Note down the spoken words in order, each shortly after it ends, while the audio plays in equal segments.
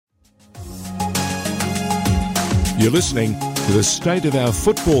You're listening to the State of Our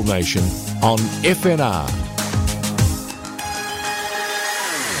Football Nation on FNR.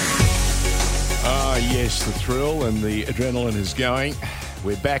 Ah, yes, the thrill and the adrenaline is going.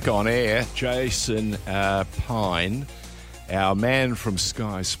 We're back on air. Jason Pine, our man from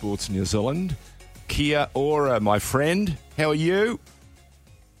Sky Sports New Zealand. Kia ora, my friend. How are you?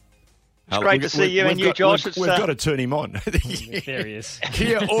 It's great to see you and you, Josh. We've got to turn him on. There he is.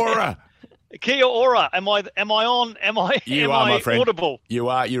 Kia ora. Kia ora. Am I on? Am I my friend. Audible? You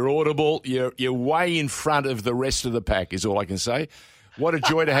are. You're audible. You're way in front of the rest of the pack, is all I can say. What a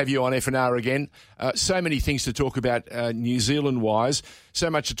joy to have you on FNR again. So many things to talk about New Zealand-wise. So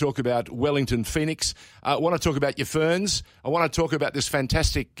much to talk about Wellington Phoenix. I want to talk about your Ferns. I want to talk about this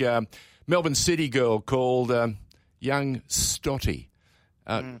fantastic Melbourne City girl called young Stotty.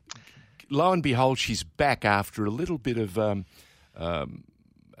 Lo and behold, she's back after a little bit of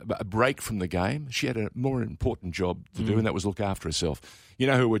a break from the game. She had a more important job to do, and that was look after herself. You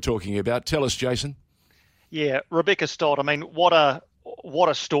know who we're talking about. Tell us, Jason. Yeah, Rebecca Stott. I mean, what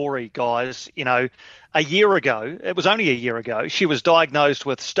a story, guys. You know, a year ago, it was only a year ago, she was diagnosed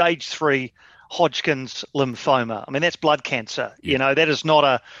with stage 3 Hodgkin's lymphoma. I mean, that's blood cancer. Yeah. You know, that is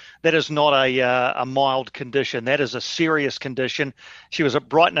not a mild condition. That is a serious condition. She was at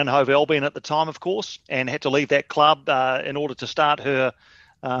Brighton and Hove Albion at the time, of course, and had to leave that club in order to start her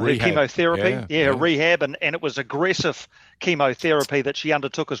chemotherapy. Her rehab, and it was aggressive chemotherapy that she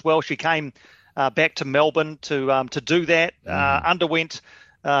undertook as well. She came back to Melbourne to do that, underwent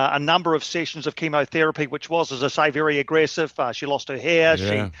a number of sessions of chemotherapy, which was, as I say, very aggressive. She lost her hair.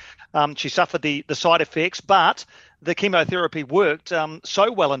 Yeah. She suffered the side effects, but the chemotherapy worked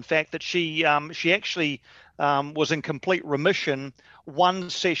so well, in fact, that she actually was in complete remission one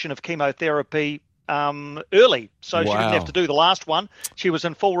session of chemotherapy early. So she didn't have to do the last one. She was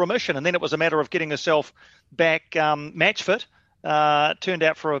in full remission, and then it was a matter of getting herself back match fit. Turned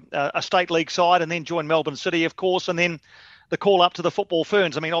out for a state league side, and then joined Melbourne City, of course, and then the call up to the football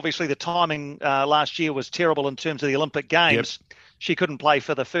Ferns. I mean, obviously the timing last year was terrible in terms of the Olympic Games. Yep. She couldn't play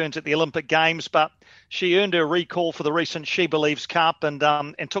for the Ferns at the Olympic Games, but she earned her recall for the recent She Believes Cup and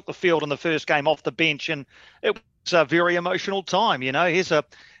took the field in the first game off the bench, and it was a very emotional time. You know, here's a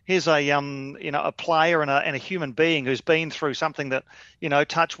player and a human being who's been through something that, you know,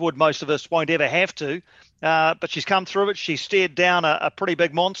 touch wood, most of us won't ever have to. But she's come through it. She stared down a pretty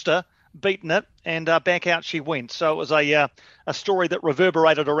big monster, beaten it, and back out she went. So it was a story that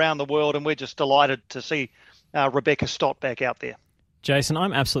reverberated around the world, and we're just delighted to see Rebecca Stott back out there. Jason,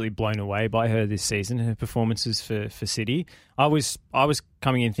 I'm absolutely blown away by her this season, her performances for City. I was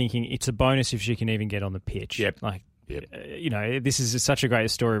coming in thinking it's a bonus if she can even get on the pitch. Yep. You know, this is such a great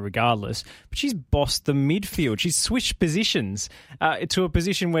story regardless, but she's bossed the midfield. She's switched positions to a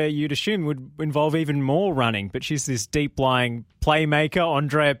position where you'd assume would involve even more running, but she's this deep-lying playmaker,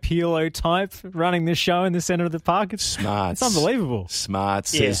 Andrea Pirlo type, running the show in the centre of the park. It's unbelievable. Smart,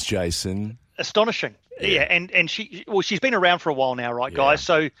 says Jason. Astonishing. Yeah, and she's been around for a while now, right, guys?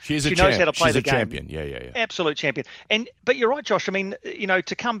 So she knows how to play the game. She's a champion. Yeah. Absolute champion. But you're right, Josh. I mean, you know,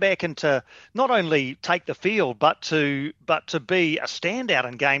 to come back and to not only take the field, but to be a standout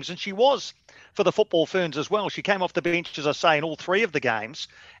in games, and she was for the football Ferns as well. She came off the bench, as I say, in all 3 of the games,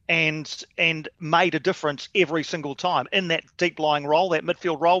 and made a difference every single time in that deep lying role, that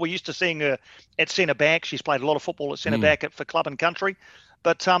midfield role. We're used to seeing her at centre back. She's played a lot of football at centre back for club and country.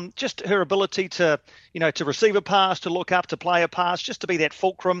 But just her ability to receive a pass, to look up, to play a pass, just to be that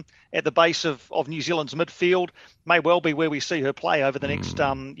fulcrum at the base of New Zealand's midfield may well be where we see her play over the next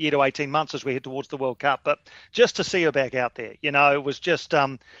year to 18 months as we head towards the World Cup. But just to see her back out there, you know, it was just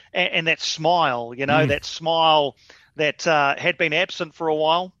and that smile, you know, that smile that had been absent for a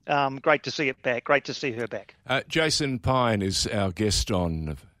while. Great to see it back. Great to see her back. Jason Pine is our guest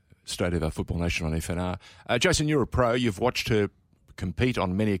on State of Our Football Nation on FNR. Jason, you're a pro. You've watched her compete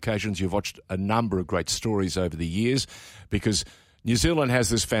on many occasions. You've watched a number of great stories over the years because New Zealand has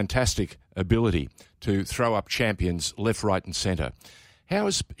this fantastic ability to throw up champions left, right and centre. How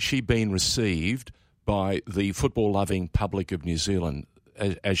has she been received by the football-loving public of New Zealand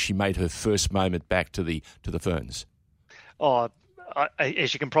as she made her first moment back to the Ferns?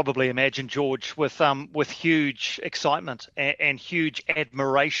 As you can probably imagine, George, with huge excitement and huge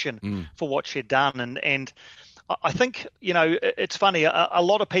admiration for what she'd done. And I think, you know, it's funny, a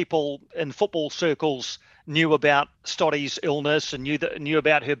lot of people in football circles knew about Stotty's illness and knew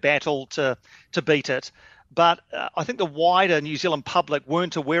about her battle to beat it. But I think the wider New Zealand public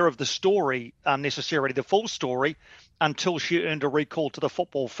weren't aware of the story necessarily, the full story, until she earned a recall to the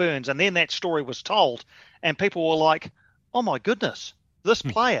football Ferns. And then that story was told and people were like, oh my goodness, this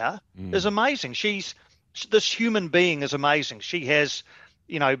player is amazing. She's this human being is amazing. She has,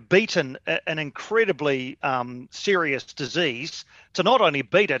 beaten an incredibly serious disease to not only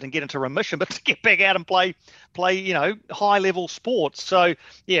beat it and get into remission, but to get back out and play, high level sports. So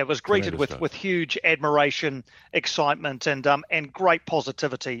yeah, it was greeted with huge admiration, excitement, and great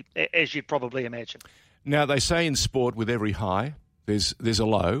positivity, as you'd probably imagine. Now they say in sport, with every high, there's a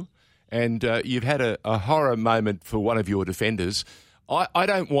low, and you've had a horror moment for one of your defenders. I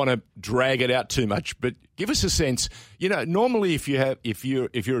don't want to drag it out too much, but give us a sense. Normally if you're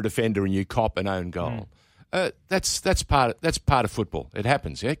a defender and you cop an own goal, that's part of football. It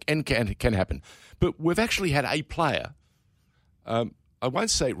happens, yeah, and can happen. But we've actually had a player. I won't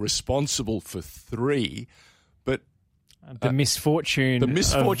say responsible for 3, but the misfortune of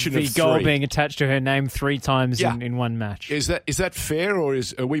the goal 3 being attached to her name 3 times in one match. Is that fair, or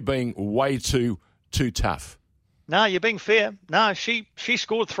are we being way too tough? No, you're being fair. No, she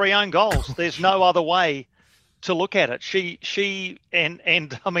scored 3 own goals. There's no other way to look at it. She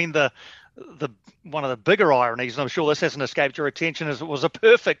and I mean the one of the bigger ironies, and I'm sure this hasn't escaped your attention, is it was a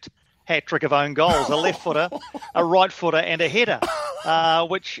perfect hat trick of own goals: a left footer, a right footer, and a header,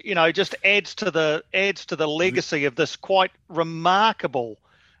 which just adds to the legacy of this quite remarkable.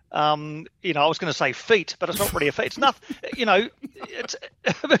 I was going to say feat, but it's not really a feat. It's nothing.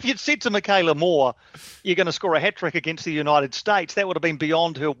 If you'd said to Michaela Moore, you're going to score a hat trick against the United States, that would have been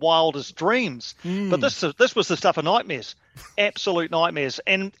beyond her wildest dreams. But this was the stuff of nightmares, absolute nightmares.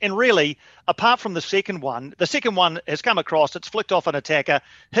 And really, apart from the second one has come across. It's flicked off an attacker,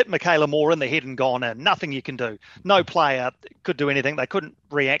 hit Michaela Moore in the head and gone in. Nothing you can do. No player could do anything. They couldn't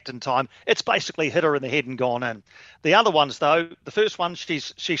react in time. It's basically hit her in the head and gone in. The other ones, though, the first one, she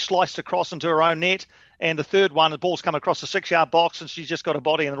sliced across into her own net. And the third one, the ball's come across the 6-yard box, and she's just got her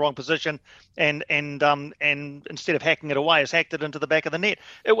body in the wrong position, and instead of hacking it away, has hacked it into the back of the net.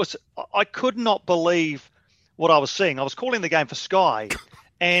 I could not believe what I was seeing. I was calling the game for Sky,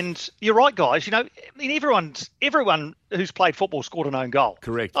 and you're right, guys. Everyone who's played football scored an own goal.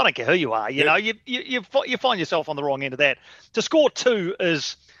 Correct. I don't care who you are. You find yourself on the wrong end of that. To score 2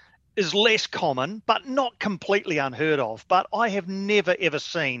 is less common, but not completely unheard of. But I have never ever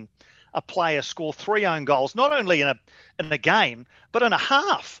seen a player score 3 own goals, not only in a game, but in a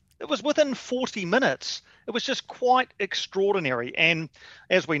half. It was within 40 minutes. It was just quite extraordinary. And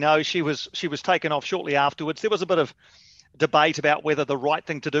as we know, she was taken off shortly afterwards. There was a bit of debate about whether the right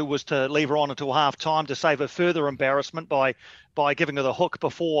thing to do was to leave her on until half time to save her further embarrassment by giving her the hook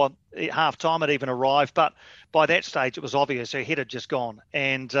before half time had even arrived. But by that stage, it was obvious her head had just gone.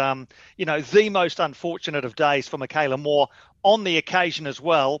 And, the most unfortunate of days for Michaela Moore on the occasion as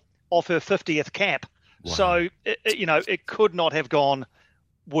well, of her 50th cap. Wow. So, it could not have gone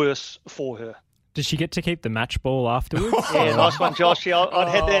worse for her. Did she get to keep the match ball afterwards? Yeah, nice one, Josh. Yeah, I'd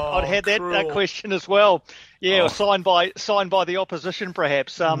had that question as well. Yeah, signed by the opposition,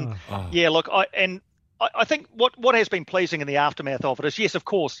 perhaps. Yeah, look, I think what has been pleasing in the aftermath of it is, yes, of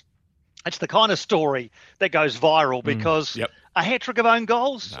course, it's the kind of story that goes viral because a hat trick of own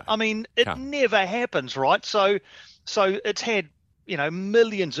goals. No, I mean, it never happens, right? So it's had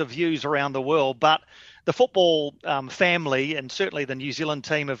millions of views around the world, but the football family and certainly the New Zealand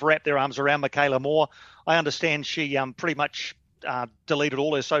team have wrapped their arms around Michaela Moore. I understand she pretty much deleted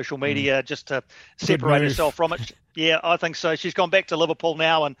all her social media just to separate herself from it. Yeah, I think so. She's gone back to Liverpool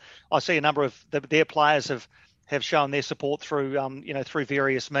now, and I see a number of their players have shown their support through through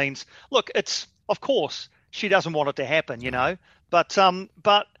various means. Look, it's of course she doesn't want it to happen,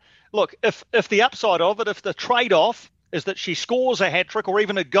 but look, if the upside of it, if the trade-off is that she scores a hat-trick or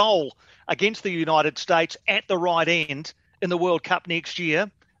even a goal against the United States at the right end in the World Cup next year,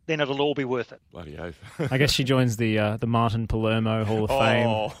 then it'll all be worth it. Bloody oath. I guess she joins the Martin Palermo Hall of Fame.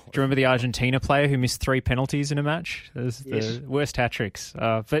 Do you remember the Argentina player who missed 3 penalties in a match? It was the worst hat-tricks.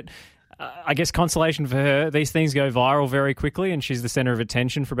 But I guess consolation for her, these things go viral very quickly and she's the centre of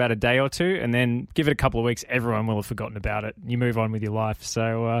attention for about a day or two, and then give it a couple of weeks, everyone will have forgotten about it. You move on with your life.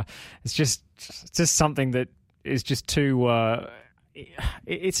 So it's just something that is just too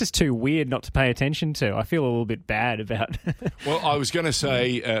it's just too weird not to pay attention to. I feel a little bit bad about Well, I was going to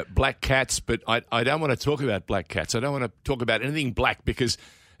say black cats, but I don't want to talk about black cats. I don't want to talk about anything black because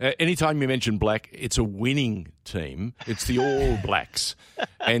anytime you mention black, it's a winning team. It's the All Blacks.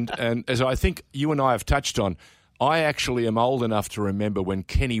 And as I think you and I have touched on, I actually am old enough to remember when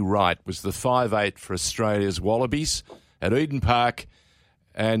Kenny Wright was the 5'8" for Australia's Wallabies at Eden Park,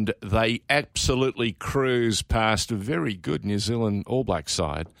 and they absolutely cruised past a very good New Zealand All Black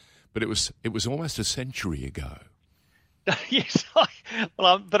side, but it was almost a century ago. Yes,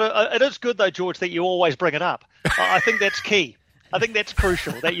 but it is good though, George, that you always bring it up. I think that's key. I think that's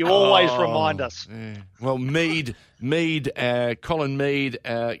crucial, that you always remind us. Yeah. Well, Colin Mead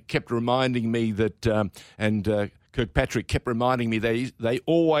kept reminding me that, and Kirkpatrick kept reminding me they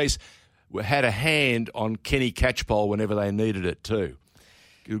always had a hand on Kenny Catchpole whenever they needed it too.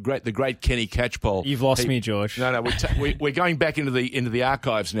 The great Kenny Catchpole. You've lost me, George. No, we're going back into the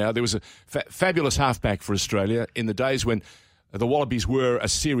archives now. There was a fabulous halfback for Australia in the days when the Wallabies were a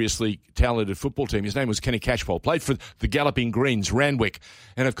seriously talented football team. His name was Kenny Catchpole. Played for the Galloping Greens, Randwick,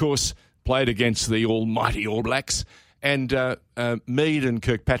 and of course played against the almighty All Blacks. And Mead and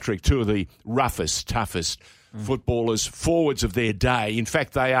Kirkpatrick, two of the roughest, toughest footballers, forwards of their day. In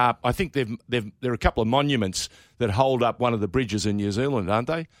fact, they are. I think there are a couple of monuments that hold up one of the bridges in New Zealand, aren't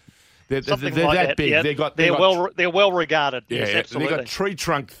they? They're Something like that big. Yeah. They're well regarded. Yeah, yes, absolutely. They've got tree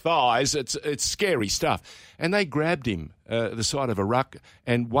trunk thighs. It's scary stuff. And they grabbed him the side of a ruck,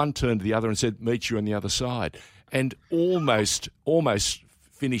 and one turned to the other and said, "Meet you on the other side," and almost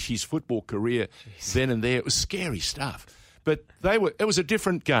finish his football career then and there. It was scary stuff. But it was a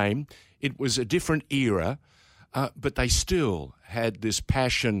different game. It was a different era, but they still had this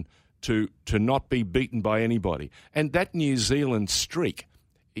passion to not be beaten by anybody. And that New Zealand streak,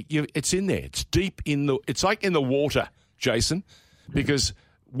 it's in there. It's deep it's like in the water, Jason, because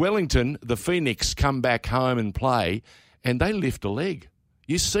Wellington, the Phoenix, come back home and play, and they lift a leg.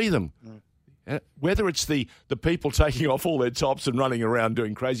 You see them. Whether it's the people taking off all their tops and running around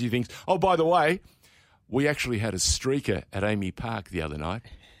doing crazy things. Oh, by the way, we actually had a streaker at Amy Park the other night.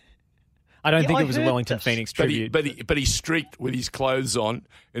 I don't think it was a Wellington Phoenix tribute. But he streaked with his clothes on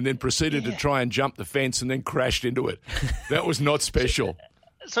and then proceeded to try and jump the fence and then crashed into it. That was not special.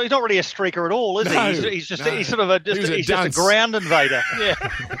 So he's not really a streaker at all, is he? He's just a ground invader. Yeah.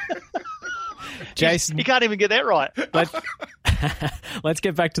 Jason, you can't even get that right. Let's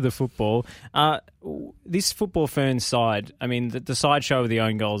get back to the football. This Football Ferns side, I mean, the sideshow of the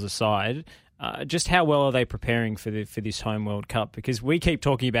own goals aside, just how well are they preparing for this home World Cup? Because we keep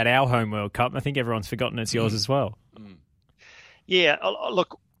talking about our home World Cup. I think everyone's forgotten it's yours as well. Yeah,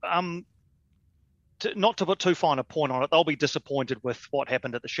 look, not to put too fine a point on it, they'll be disappointed with what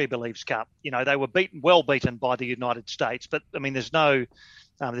happened at the She Believes Cup. You know, they were well beaten by the United States, but I mean, there's no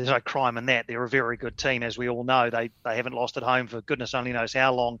crime in that. They're a very good team, as we all know. They haven't lost at home for goodness only knows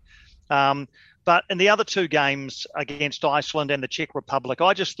how long. But in the other two games against Iceland and the Czech Republic,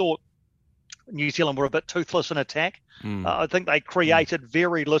 I just thought New Zealand were a bit toothless in attack. I think they created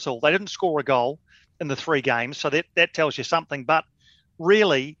very little. They didn't score a goal in the three games, so that tells you something. But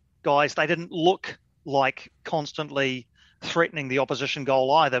really, guys, they didn't look like constantly threatening the opposition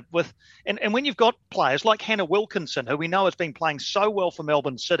goal either. And when you've got players like Hannah Wilkinson, who we know has been playing so well for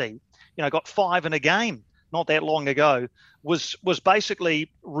Melbourne City, got 5 in a game not that long ago, was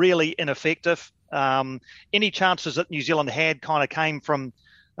basically really ineffective. Any chances that New Zealand had kind of came from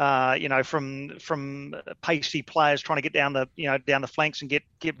pacey players trying to get down the flanks and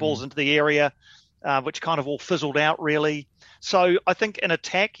get balls into the area, which kind of all fizzled out really. So I think in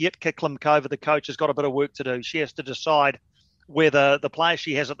attack, Jitka Klimkova, the coach, has got a bit of work to do. She has to decide whether the players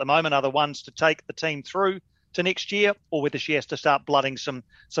she has at the moment are the ones to take the team through to next year, or whether she has to start blooding some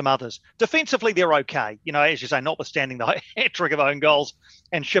others. Defensively, they're okay. As you say, notwithstanding the hat-trick of own goals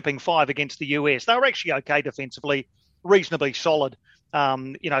and shipping 5 against the US, they were actually okay defensively, reasonably solid.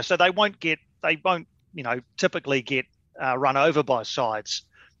 So they won't typically get run over by sides.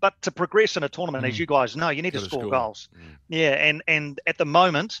 But to progress in a tournament, as you guys know, you need to score goals. Yeah, and at the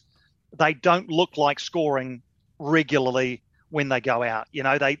moment, they don't look like scoring regularly when they go out.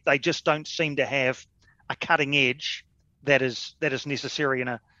 They just don't seem to have a cutting edge that is necessary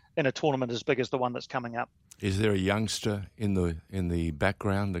in a tournament as big as the one that's coming up. Is there a youngster in the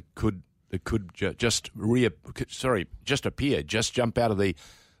background that could just appear, just jump out of the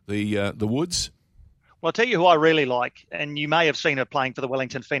woods? Well, I'll tell you who I really like, and you may have seen her playing for the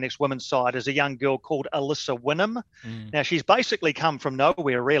Wellington Phoenix women's side, is a young girl called Alyssa Wynnum. Now, she's basically come from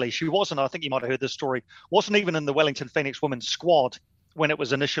nowhere, really. She wasn't, I think you might have heard this story, wasn't even in the Wellington Phoenix women's squad when it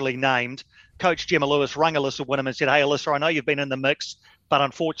was initially named. Coach Gemma Lewis rang Alyssa Wynnum and said, "Hey, Alyssa, I know you've been in the mix, but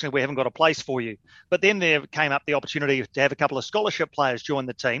unfortunately we haven't got a place for you." But then there came up the opportunity to have a couple of scholarship players join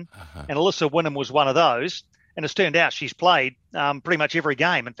the team, and Alyssa Wynnum was one of those. And it's turned out she's played pretty much every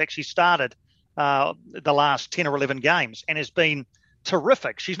game. In fact, she started the last 10 or 11 games and has been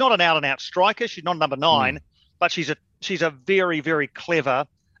terrific. She's not an out-and-out striker. She's not number 9, but she's a very, very clever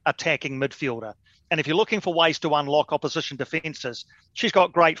attacking midfielder. And if you're looking for ways to unlock opposition defences, she's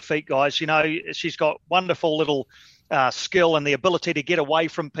got great feet, guys. She's got wonderful little skill and the ability to get away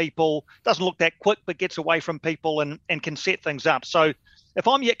from people. Doesn't look that quick, but gets away from people and can set things up. So if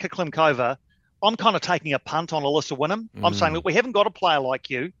I'm Jitka Klimkova, I'm kind of taking a punt on Alyssa Winham. I'm saying, look, we haven't got a player like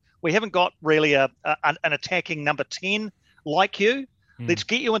you. We haven't got really an attacking number 10 like you. Let's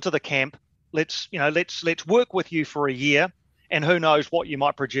get you into the camp. Let's work with you for a year, and who knows what you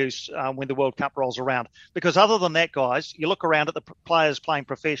might produce when the World Cup rolls around. Because other than that, guys, you look around at the players playing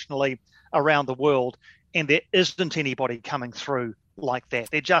professionally around the world, and there isn't anybody coming through like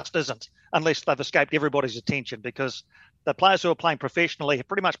that. There just isn't, unless they've escaped everybody's attention, because the players who are playing professionally have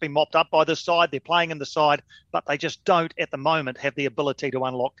pretty much been mopped up by this side. They're playing in the side, but they just don't, at the moment, have the ability to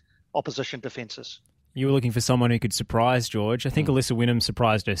unlock opposition defences. You were looking for someone who could surprise, George. I think Alyssa Winham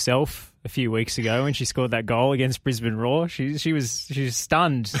surprised herself a few weeks ago when she scored that goal against Brisbane Roar. She was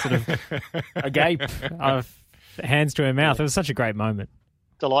stunned, sort of agape, hands to her mouth. It was such a great moment.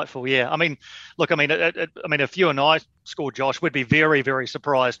 Delightful, yeah. I mean, look, if you and I scored, Josh, we'd be very, very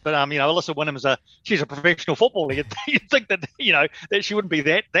surprised. But Alyssa Winham she's a professional footballer. You'd think that that she wouldn't be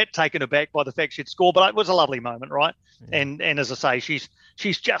that taken aback by the fact she'd score. But it was a lovely moment, right? Yeah. And as I say,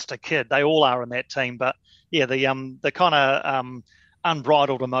 she's just a kid. They all are in that team. But yeah, the kind of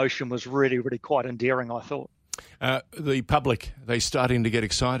unbridled emotion was really, really quite endearing, I thought. The public, they starting to get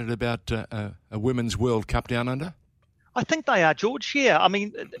excited about a Women's World Cup down under? I think they are, George. Yeah, I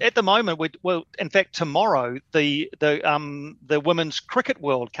mean, at the moment, in fact, tomorrow the Women's Cricket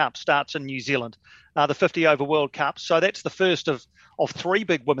World Cup starts in New Zealand, the 50 over World Cup. So that's the first of three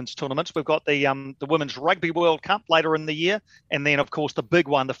big women's tournaments. We've got the Women's Rugby World Cup later in the year, and then of course the big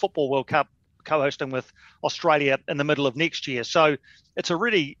one, the Football World Cup, co-hosting with Australia in the middle of next year. So it's a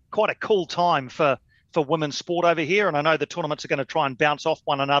really quite a cool time for women's sport over here, and I know the tournaments are going to try and bounce off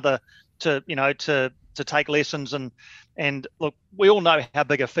one another to take lessons and look, we all know how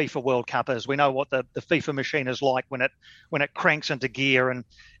big a FIFA World Cup is. We know what the FIFA machine is like when it cranks into gear,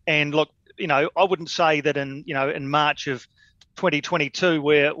 and look, I wouldn't say that in March of 2022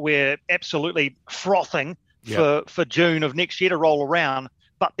 we're absolutely frothing for June of next year to roll around,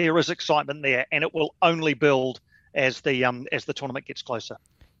 but there is excitement there, and it will only build as the tournament gets closer.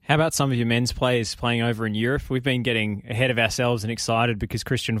 How about some of your men's players playing over in Europe? We've been getting ahead of ourselves and excited because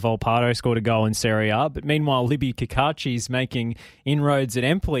Christian Volpato scored a goal in Serie A, but meanwhile Libby Cacachi's making inroads at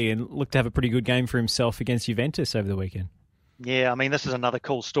Empoli and looked to have a pretty good game for himself against Juventus over the weekend. Yeah, I mean, this is another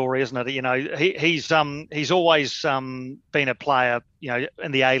cool story, isn't it? He's always been a player,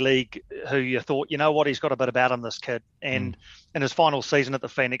 in the A-League who you thought, he's got a bit about him, this kid. And in his final season at the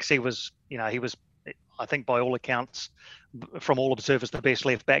Phoenix, he was, I think by all accounts, from all observers, the best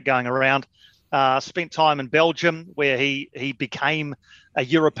left back going around. Spent time in Belgium where he became a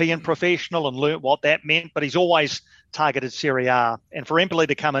European professional and learnt what that meant, but he's always targeted Serie A. And for Empoli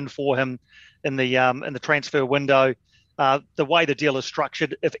to come in for him in the transfer window, the way the deal is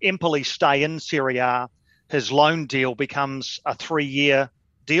structured, if Empoli stay in Serie A, his loan deal becomes a 3-year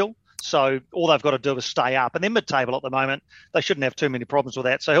deal. So all they've got to do is stay up. And they're mid-table at the moment. They shouldn't have too many problems with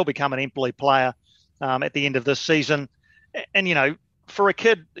that. So he'll become an Empoli player at the end of this season. And, for a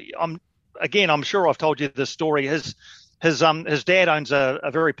kid, I'm sure I've told you this story. His dad owns a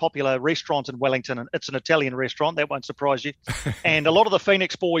very popular restaurant in Wellington, and it's an Italian restaurant. That won't surprise you. And a lot of the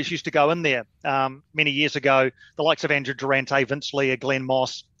Phoenix boys used to go in there many years ago. The likes of Andrew Durante, Vince Leah, Glenn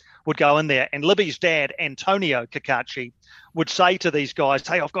Moss would go in there. And Libby's dad, Antonio Cacachi, would say to these guys,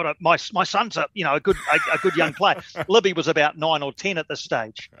 "Hey, I've got my son's a good young player." Libby was about 9 or 10 at this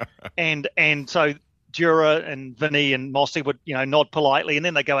stage, and so Dura and Vinny and Mossy would, nod politely, and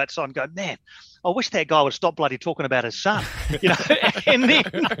then they go outside and go, "Man, I wish that guy would stop bloody talking about his son,"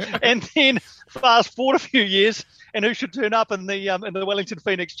 and then fast forward a few years, and who should turn up in the Wellington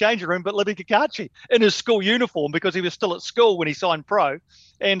Phoenix changing room but Libby Cacachi in his school uniform, because he was still at school when he signed pro,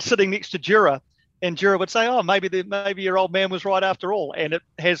 and sitting next to Dura, and Dura would say, "Oh, maybe your old man was right after all," and it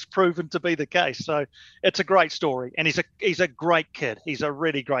has proven to be the case. So it's a great story, and he's a great kid. He's a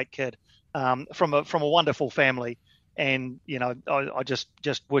really great kid. From a wonderful family, and I just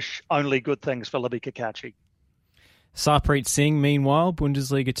wish only good things for Libby Cacachi. Sarpreet Singh, meanwhile,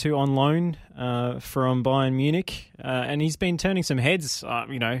 Bundesliga 2 on loan from Bayern Munich, and he's been turning some heads,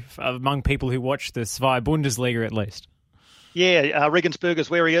 among people who watch the Zwei Bundesliga at least. Yeah, Regensburg is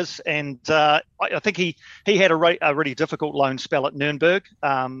where he is, and I think he had a really difficult loan spell at Nuremberg.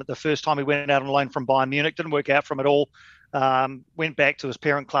 The first time he went out on loan from Bayern Munich, didn't work out for him at all. Went back to his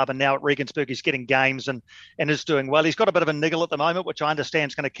parent club, and now at Regensburg he's getting games and is doing well. He's got a bit of a niggle at the moment, which I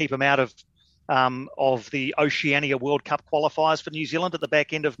understand is going to keep him out of the Oceania World Cup qualifiers for New Zealand at the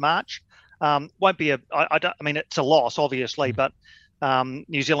back end of March. Won't be it's a loss, obviously, but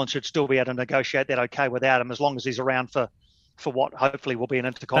New Zealand should still be able to negotiate that okay without him, as long as he's around for for what hopefully will be an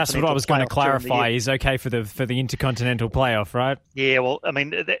intercontinental. That's what I was going to clarify. Is okay for the intercontinental playoff, right? Yeah, well, I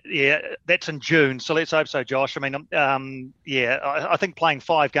mean, that's in June, so let's hope so, Josh. I mean, I think playing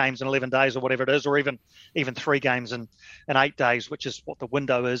 5 games in 11 days or whatever it is, or even 3 games in 8 days, which is what the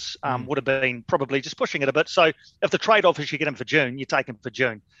window is, would have been probably just pushing it a bit. So if the trade-off is you get him for June, you take him for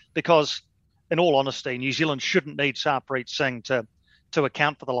June, because in all honesty, New Zealand shouldn't need Sarpreet Singh to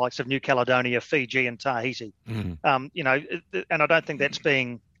account for the likes of New Caledonia, Fiji, and Tahiti. And I don't think that's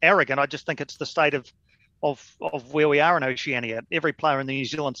being arrogant. I just think it's the state of where we are in Oceania. Every player in the New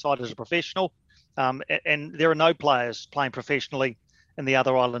Zealand side is a professional, and there are no players playing professionally in the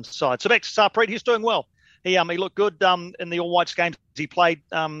other island side. So back to Sarpreet, he's doing well. He looked good in the All Whites games he played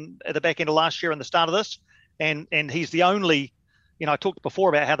at the back end of last year and the start of this, and he's the only. I talked before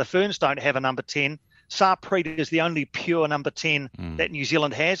about how the Ferns don't have a number 10. Sarpreet is the only pure number 10 that New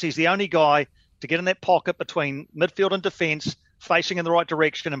Zealand has. He's the only guy to get in that pocket between midfield and defence, facing in the right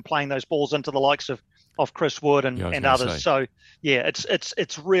direction and playing those balls into the likes of Chris Wood and others. So,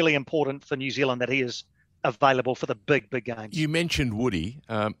 it's really important for New Zealand that he is available for the big games. You mentioned Woody.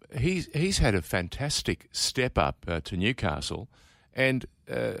 He's had a fantastic step up to Newcastle. And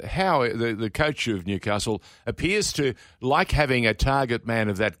how the coach of Newcastle appears to like having a target man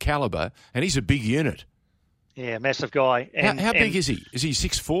of that calibre, and he's a big unit. Yeah, massive guy. How big is he? Is he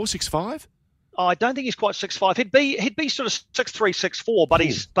 6'4", 6'5"? I don't think he's quite 6'5". He'd be sort of 6'3",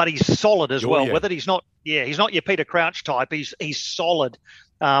 6'4", but he's solid as well. Yeah. With it, he's not your Peter Crouch type. He's solid,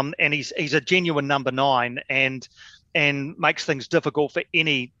 and he's a genuine number 9 and makes things difficult for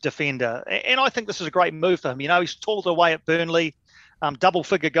any defender. And I think this is a great move for him. He's toiled away at Burnley.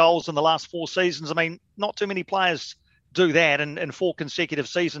 Double-figure goals in the last 4 seasons. I mean, not too many players do that and in 4 consecutive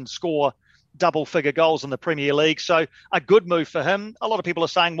seasons score double-figure goals in the Premier League. So a good move for him. A lot of people are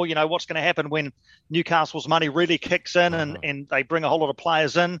saying, well, what's going to happen when Newcastle's money really kicks in and they bring a whole lot of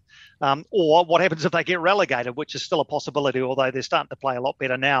players in? Or what happens if they get relegated, which is still a possibility, although they're starting to play a lot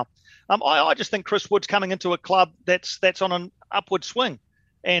better now. I just think Chris Wood's coming into a club that's on an upward swing.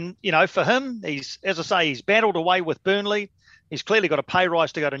 And, for him, he's battled away with Burnley. He's clearly got a pay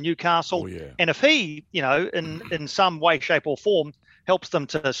rise to go to Newcastle. Oh, yeah. And if he, in some way, shape or form, helps them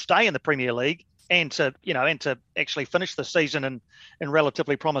to stay in the Premier League and to actually finish the season in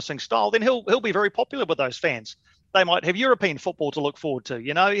relatively promising style, then he'll be very popular with those fans. They might have European football to look forward to.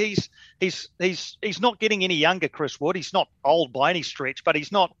 He's not getting any younger, Chris Wood. He's not old by any stretch, but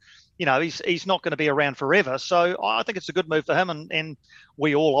he's not, he's not going to be around forever. So I think it's a good move for him, and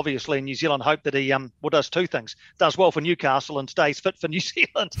we all obviously in New Zealand hope that he does 2 things: does well for Newcastle and stays fit for New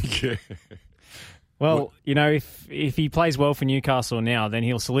Zealand. Yeah. Well, if he plays well for Newcastle now, then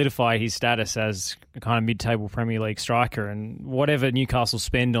he'll solidify his status as a kind of mid-table Premier League striker, and whatever Newcastle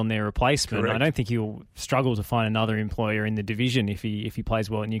spend on their replacement, correct. I don't think he'll struggle to find another employer in the division if he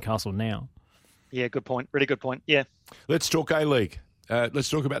plays well at Newcastle now. Yeah, good point. Really good point. Yeah. Let's talk A-League. Let's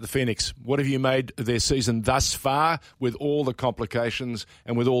talk about the Phoenix. What have you made of their season thus far, with all the complications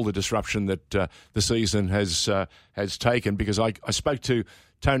and with all the disruption that the season has taken? Because I spoke to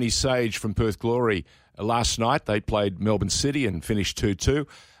Tony Sage from Perth Glory last night. They played Melbourne City and finished 2-2.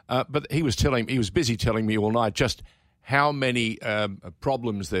 But he was busy telling me all night just how many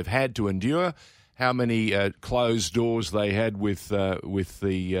problems they've had to endure, how many closed doors they had with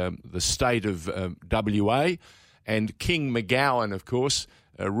the state of WA. And King McGowan, of course,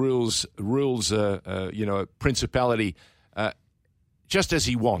 rules principality just as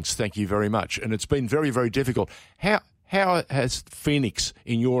he wants. Thank you very much. And it's been very, very difficult. How has Phoenix,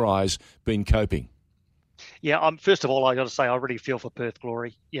 in your eyes, been coping? Yeah, first of all, I got to say I really feel for Perth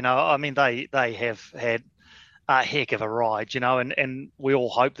Glory. I mean, they have had a heck of a ride, and we all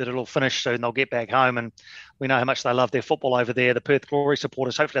hope that it'll finish soon. They'll get back home, and we know how much they love their football over there. The Perth Glory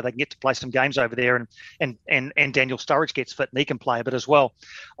supporters, hopefully they can get to play some games over there, and Daniel Sturridge gets fit and he can play a bit as well.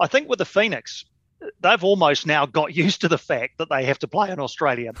 I think with the Phoenix, they've almost now got used to the fact that they have to play in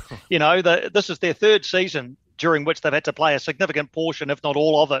Australia. This is their 3rd season during which they've had to play a significant portion, if not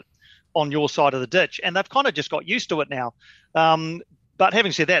all of it, on your side of the ditch, and they've kind of just got used to it now. But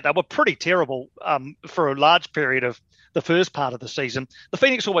having said that, they were pretty terrible for a large period of the first part of the season. The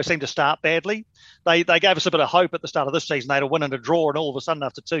Phoenix always seemed to start badly. They gave us a bit of hope at the start of this season. They had a win and a draw, and all of a sudden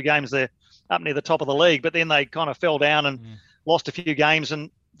after 2 games, they're up near the top of the league. But then they kind of fell down and lost a few games, and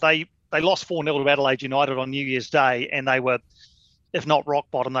they lost 4-0 to Adelaide United on New Year's Day, and they were, if not rock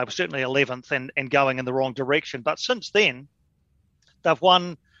bottom, they were certainly 11th and going in the wrong direction. But since then, they've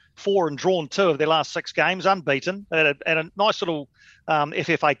won 4 and drawn 2 of their last 6 games, unbeaten. They had a nice little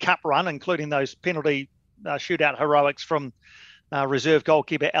FFA Cup run, including those penalty shootout heroics from reserve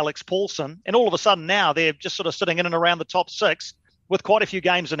goalkeeper Alex Paulson. And all of a sudden now they're just sort of sitting in and around the top 6 with quite a few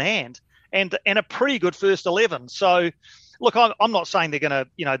games in hand and a pretty good first 11. So, look, I'm not saying they're going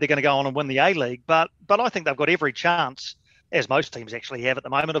to go on and win the A-League, but I think they've got every chance, as most teams actually have at the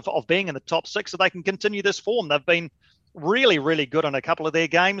moment, of being in the top 6 so they can continue this form. They've been really, really good in a couple of their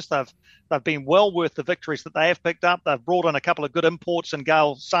games. They've been well worth the victories that they have picked up. They've brought in a couple of good imports in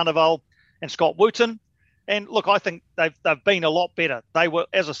Gail Sandoval and Scott Wooten. And look, I think they've been a lot better. They were,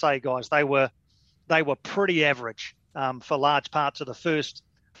 as I say, guys, they were pretty average for large parts of the first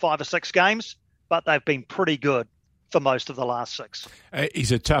 5 or 6 games, but they've been pretty good for most of the last 6.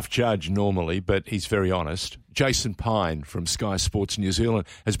 He's a tough judge normally, but he's very honest. Jason Pine from Sky Sports New Zealand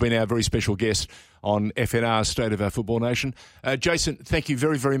has been our very special guest on FNR State of Our Football Nation. Jason, thank you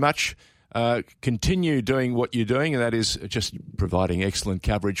very, very much. Continue doing what you're doing, and that is just providing excellent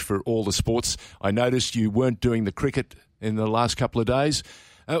coverage for all the sports. I noticed you weren't doing the cricket in the last couple of days.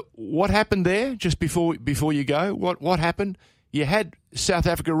 What happened there just before you go? What happened? You had South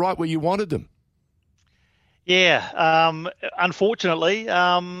Africa right where you wanted them. Yeah, unfortunately,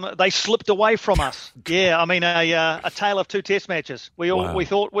 they slipped away from us. Yeah, I mean, a tale of 2 test matches. We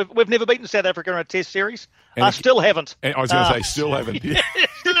thought we've never beaten South Africa in a test series. Still haven't. I was going to say, still haven't. Yeah,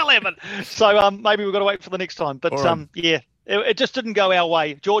 still haven't. So maybe we've got to wait for the next time. But right. It just didn't go our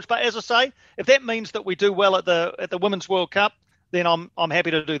way, George. But as I say, if that means that we do well at the Women's World Cup, then I'm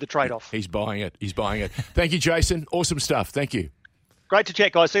happy to do the trade-off. He's buying it. Thank you, Jason. Awesome stuff. Thank you. Great to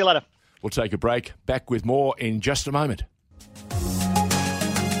chat, guys. See you later. We'll take a break. Back with more in just a moment.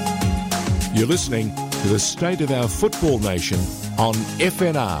 You're listening to the State of Our Football Nation on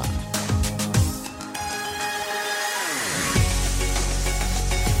FNR.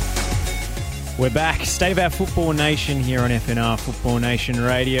 We're back. State of Our Football Nation here on FNR Football Nation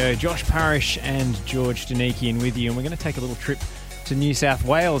Radio. Josh Parrish and George Danikian with you, and we're going to take a little trip to New South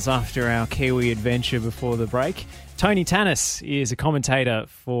Wales after our Kiwi adventure before the break. Tony Tannis is a commentator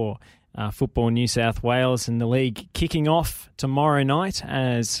for Football New South Wales, and the league kicking off tomorrow night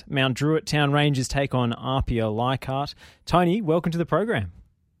as Mount Druitt Town Rangers take on Apia Leichhardt. Tony, welcome to the program.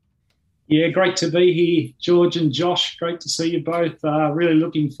 Yeah, great to be here, George and Josh. Great to see you both. Really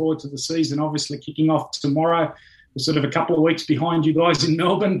looking forward to the season, obviously kicking off tomorrow. We're sort of a couple of weeks behind you guys in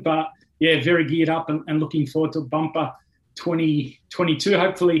Melbourne, but yeah, very geared up and looking forward to a bumper 2022,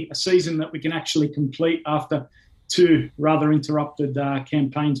 hopefully a season that we can actually complete after 2 rather interrupted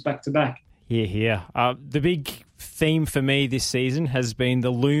campaigns back-to-back. Yeah. The big theme for me this season has been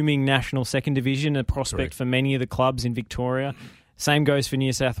the looming National Second Division, a prospect for many of the clubs in Victoria. Same goes for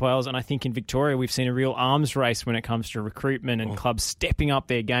New South Wales, and I think in Victoria we've seen a real arms race when it comes to recruitment and clubs stepping up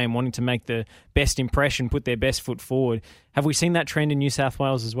their game, wanting to make the best impression, put their best foot forward. Have we seen that trend in New South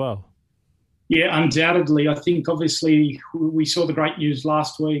Wales as well? Yeah, undoubtedly. I think obviously we saw the great news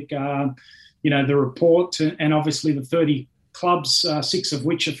last week, the report, and obviously the 30 clubs, 6 of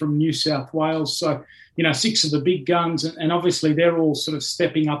which are from New South Wales. So, 6 of the big guns, and obviously they're all sort of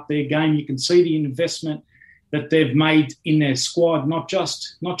stepping up their game. You can see the investment that they've made in their squad, not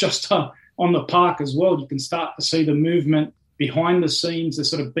just on the park as well. You can start to see the movement behind the scenes. They're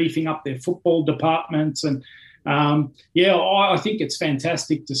sort of beefing up their football departments. And, I think it's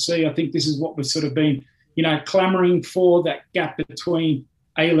fantastic to see. I think this is what we've sort of been, clamouring for, that gap between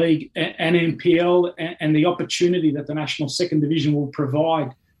A-League and NPL, and the opportunity that the National Second Division will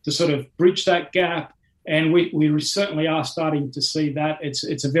provide to sort of bridge that gap. And we certainly are starting to see that.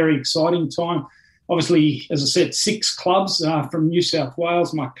 It's a very exciting time. Obviously, as I said, 6 clubs from New South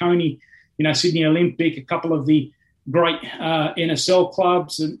Wales, Marconi, Sydney Olympic, a couple of the great NSL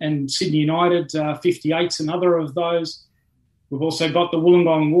clubs, and Sydney United, 58's another of those. We've also got the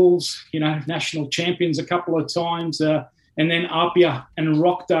Wollongong Wolves, national champions a couple of times, and then Apia and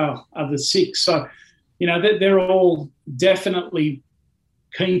Rockdale are the 6. So, they're all definitely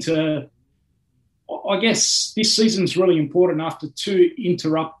keen to. I guess this season's really important after 2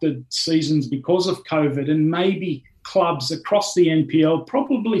 interrupted seasons because of COVID, and maybe clubs across the NPL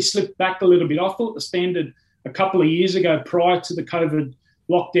probably slipped back a little bit. I thought the standard a couple of years ago prior to the COVID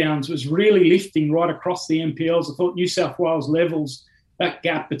lockdowns was really lifting right across the NPLs. I thought New South Wales levels, that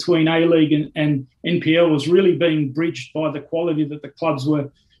gap between A-League and NPL was really being bridged by the quality that the clubs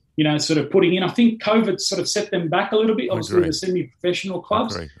were sort of putting in. I think COVID sort of set them back a little bit, obviously the semi-professional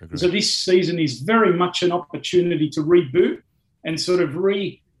clubs. Agree. So this season is very much an opportunity to reboot and sort of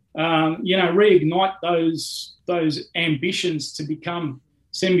reignite those ambitions to become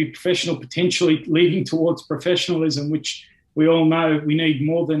semi-professional, potentially leading towards professionalism, which we all know we need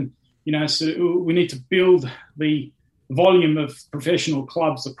more than, so we need to build the volume of professional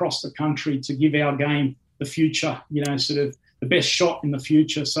clubs across the country to give our game the future, sort of the best shot in the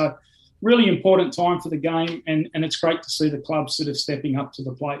future. So really important time for the game, and it's great to see the clubs sort of stepping up to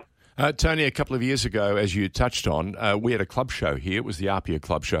the plate. Tony, a couple of years ago, as you touched on, we had a club show here. It was the APIA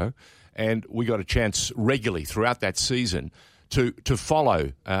Club Show, and we got a chance regularly throughout that season to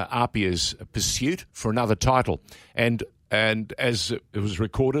follow APIA's pursuit for another title. And as it was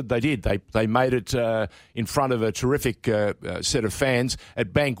recorded, they did. They made it in front of a terrific set of fans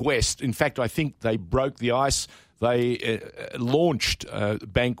at Bank West. In fact, I think they broke the ice. They launched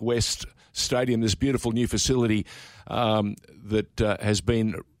Bank West Stadium, this beautiful new facility that has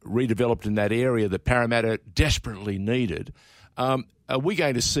been redeveloped in that area that Parramatta desperately needed. Are we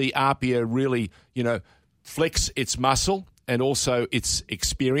going to see APIA really, flex its muscle and also its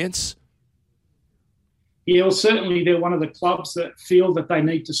experience? Yeah, well, certainly they're one of the clubs that feel that they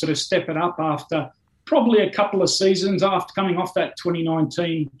need to sort of step it up after probably a couple of seasons after coming off that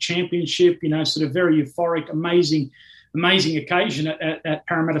 2019 championship, sort of very euphoric, amazing occasion at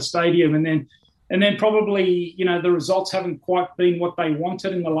Parramatta Stadium. And then probably, the results haven't quite been what they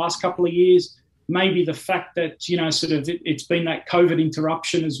wanted in the last couple of years. Maybe the fact that, it's been that COVID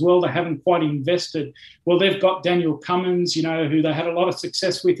interruption as well. They haven't quite invested. Well, they've got Daniel Cummins, who they had a lot of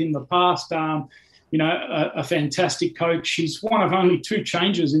success with in the past. A fantastic coach. He's one of only 2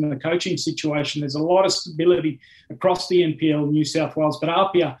 changes in the coaching situation. There's a lot of stability across the NPL New South Wales, but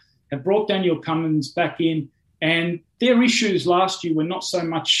APIA have brought Daniel Cummins back in, and their issues last year were not so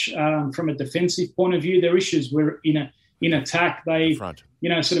much from a defensive point of view. Their issues were in attack. They, sort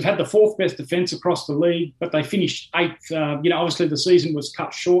of had the 4th best defence across the league, but they finished 8th. Obviously the season was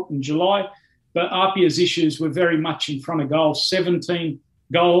cut short in July, but APIA's issues were very much in front of goal. 20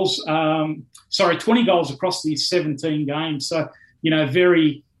 goals across these 17 games. So,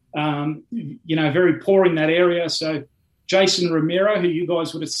 very poor in that area. So Jason Romero, who you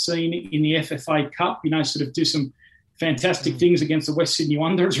guys would have seen in the FFA Cup, sort of do some fantastic things against the West Sydney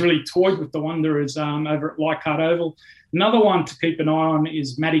Wanderers, really toyed with the Wanderers over at Leichhardt Oval. Another one to keep an eye on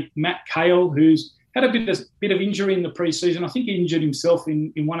is Matt Cale, who's had a bit of injury in the pre-season. I think he injured himself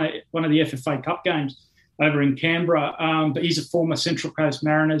in one of the FFA Cup games over in Canberra, but he's a former Central Coast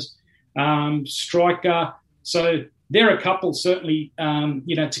Mariners striker. So they're a couple certainly,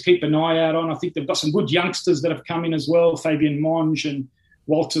 to keep an eye out on. I think they've got some good youngsters that have come in as well, Fabian Monge and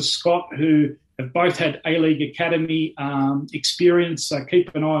Walter Scott, who have both had A-League Academy experience. So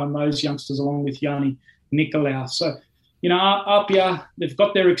keep an eye on those youngsters along with Yanni Nicolau. So, APIA, they've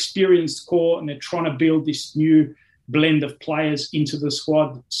got their experienced core and they're trying to build this new blend of players into the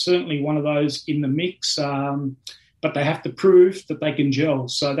squad. Certainly one of those in the mix, but they have to prove that they can gel.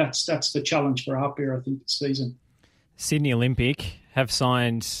 So that's the challenge for APIA, I think, this season. Sydney Olympic have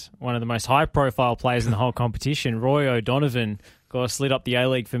signed one of the most high-profile players in the whole competition, Roy O'Donovan. Of course, lit up the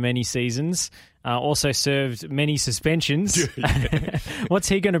A-League for many seasons, also served many suspensions. What's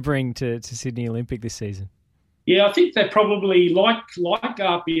he going to bring to Sydney Olympic this season? Yeah, I think they're probably, like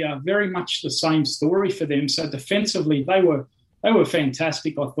APIA, very much the same story for them. So defensively, they were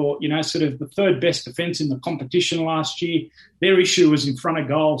fantastic, I thought. Sort of the 3rd best defence in the competition last year. Their issue was in front of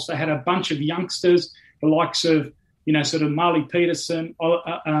goals. They had a bunch of youngsters, the likes of, sort of Marley Peterson,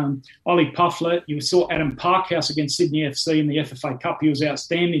 Ollie Pufflet. You saw Adam Parkhouse against Sydney FC in the FFA Cup. He was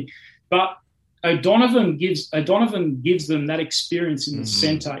outstanding. But O'Donovan gives them that experience in the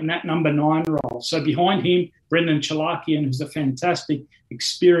centre, in that number 9 role. So behind him, Brendan Chalakian, who's a fantastic,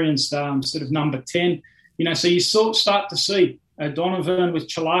 experienced sort of number 10. So you start to see O'Donovan with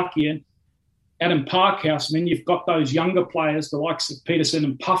Chalakian, Adam Parkhouse, and then you've got those younger players, the likes of Peterson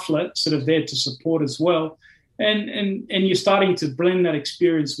and Pufflet, sort of there to support as well. And you're starting to blend that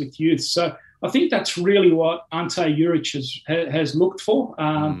experience with youth. So I think that's really what Ante Juric has looked for.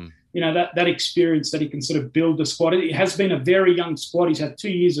 That experience that he can sort of build the squad. It has been a very young squad. He's had 2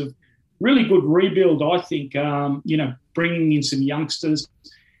 years of really good rebuild, I think, bringing in some youngsters.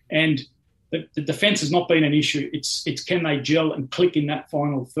 And the defence has not been an issue. It's can they gel and click in that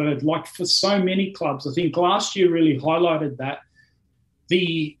final third? Like for so many clubs, I think last year really highlighted that.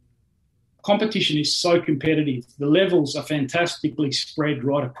 The competition is so competitive. The levels are fantastically spread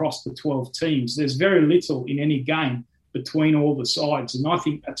right across the 12 teams. There's very little in any game between all the sides, and I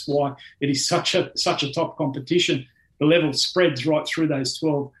think that's why it is such a top competition. The level spreads right through those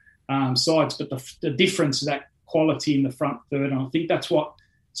 12 sides, but the difference is that quality in the front third, and I think that's what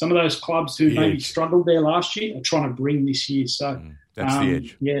some of those clubs who maybe struggled there last year are trying to bring this year. So that's the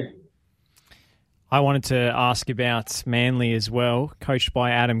edge. Yeah. I wanted to ask about Manly as well, coached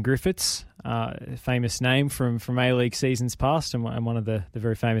by Adam Griffiths, a famous name from A-League seasons past and one of the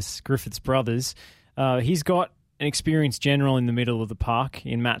very famous Griffiths brothers. He's got an experienced general in the middle of the park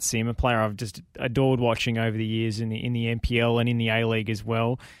in Matt Sim, a player I've just adored watching over the years in the NPL and in the A-League as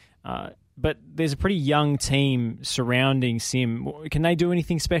well. But there's a pretty young team surrounding Sim. Can they do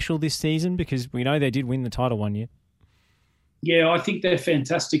anything special this season? Because we know they did win the title one year. Yeah, I think they're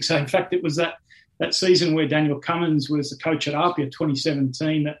fantastic. So, in fact, it was that season where Daniel Cummins was the coach at Apia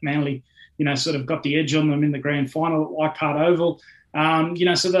 2017 that Manly, sort of got the edge on them in the grand final at Leichhardt Oval.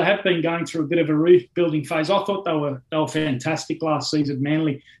 So they have been going through a bit of a rebuilding phase. I thought they were fantastic last season,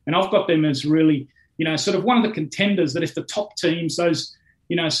 Manly, and I've got them as really, sort of one of the contenders that if the top teams, those,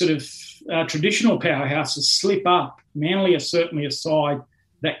 sort of traditional powerhouses slip up, Manly are certainly a side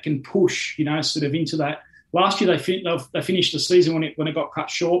that can push, sort of into that. Last year they finished the season when it got cut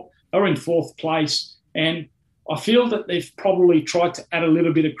short. They were in fourth place, and I feel that they've probably tried to add a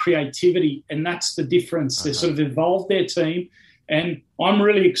little bit of creativity, and that's the difference. They've sort of evolved their team. And I'm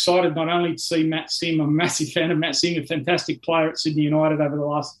really excited not only to see Matt Sim, I'm a massive fan of Matt Sim, a fantastic player at Sydney United over the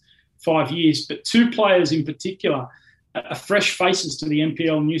last 5 years, but two players in particular are fresh faces to the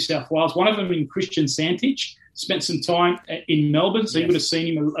NPL New South Wales. One of them in Christian Santich, spent some time in Melbourne, so you would have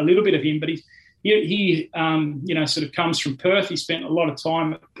seen him, a little bit of him, but he sort of comes from Perth. He spent a lot of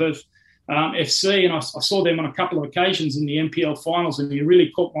time at Perth FC, and I saw them on a couple of occasions in the NPL finals, and he really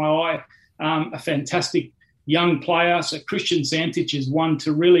caught my eye. A fantastic young player. So Christian Santich is one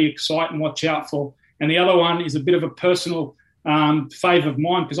to really excite and watch out for. And the other one is a bit of a personal favour of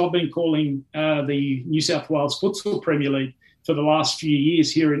mine because I've been calling the New South Wales Futsal Premier League for the last few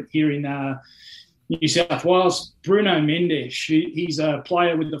years here in New South Wales. Bruno Mendes, he's a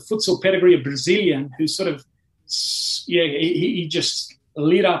player with the futsal pedigree, a Brazilian who sort of, he just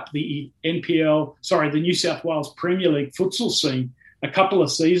lit up the New South Wales Premier League futsal scene a couple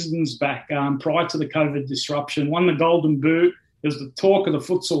of seasons back prior to the COVID disruption, won the Golden Boot. It was the talk of the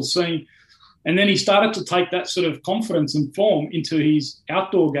futsal scene. And then he started to take that sort of confidence and form into his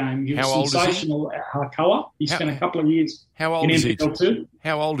outdoor game. He was sensational at Harkoa. He spent a couple of years in NPL too.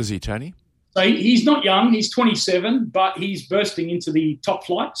 How old is he, Tony? So he's not young. He's 27, but he's bursting into the top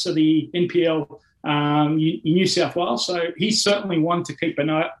flight, so the NPL New South Wales. So he's certainly one to keep an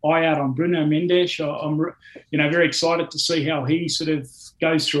eye out on. Bruno Mendes, I'm very excited to see how he sort of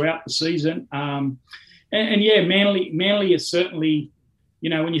goes throughout the season. Manly is certainly,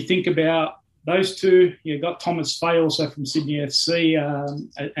 when you think about those two, you've got Thomas Fay also from Sydney FC,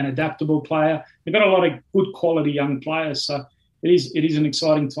 an adaptable player. They've got a lot of good quality young players. So it is an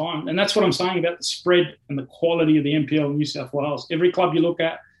exciting time. And that's what I'm saying about the spread and the quality of the NPL in New South Wales. Every club you look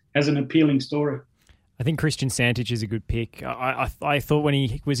at has an appealing story. I think Christian Santich is a good pick. I thought when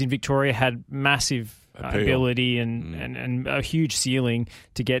he was in Victoria had massive ability and a huge ceiling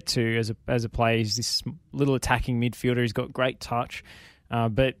to get to as a player. He's this little attacking midfielder. He's got great touch.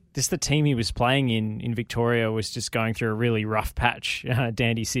 But just the team he was playing in Victoria was just going through a really rough patch.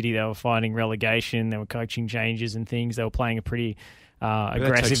 Dandy City, they were fighting relegation. There were coaching changes and things. They were playing a pretty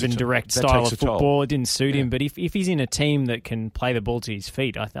aggressive and direct style of football. It didn't suit him. But if he's in a team that can play the ball to his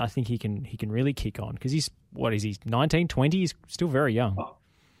feet, I think he can really kick on because he's 19, 20? He's still very young.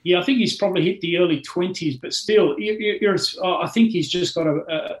 Yeah, I think he's probably hit the early 20s, but still, I think he's just got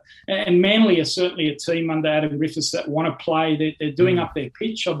and Manly are certainly a team under Adam Griffiths that want to play. They're doing up their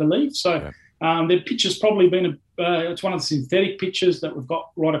pitch, I believe. So their pitch has probably been it's one of the synthetic pitches that we've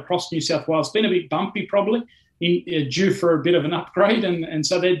got right across New South Wales. It's been a bit bumpy probably, due for a bit of an upgrade, and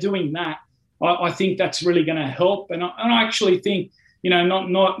so they're doing that. I think that's really going to help, and I actually think,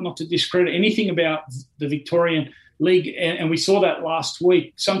 not to discredit anything about the Victorian League, and we saw that last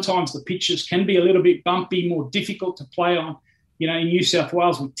week. Sometimes the pitches can be a little bit bumpy, more difficult to play on. In New South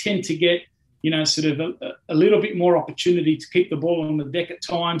Wales, we tend to get, sort of a little bit more opportunity to keep the ball on the deck at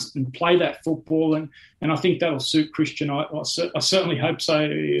times and play that football, and I think that'll suit Christian. I certainly hope so.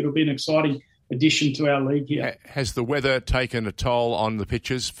 It'll be an exciting addition to our league here. Has the weather taken a toll on the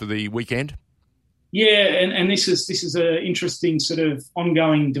pitches for the weekend? Yeah, and this is an interesting sort of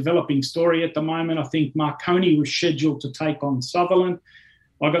ongoing developing story at the moment. I think Marconi was scheduled to take on Sutherland.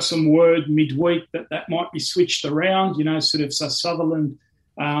 I got some word midweek that might be switched around, so Sutherland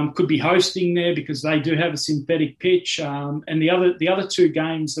could be hosting there because they do have a synthetic pitch. And the other two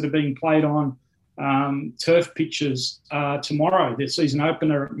games that are being played on turf pitches tomorrow, their season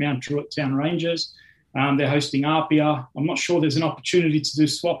opener at Mount Druitt Town Rangers. They're hosting Apia. I'm not sure there's an opportunity to do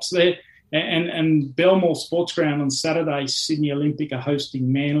swaps there. And Belmore Sports Ground on Saturday, Sydney Olympic are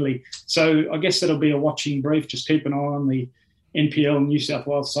hosting Manly. So I guess that'll be a watching brief. Just keep an eye on the NPL New South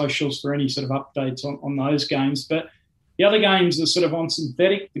Wales socials for any sort of updates on those games. But, The other games are sort of on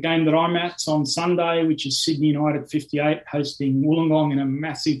synthetic. The game that I'm at's on Sunday, which is Sydney United 58 hosting Wollongong in a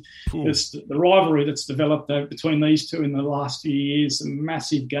massive the rivalry that's developed between these two in the last few years, some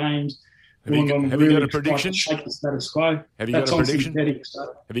massive games. Have you got a prediction? Shake the status quo. Have you got a prediction?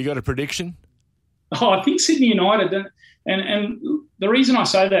 Have you got a prediction? Oh, I think Sydney United, and the reason I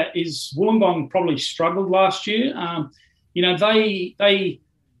say that is Wollongong probably struggled last year. They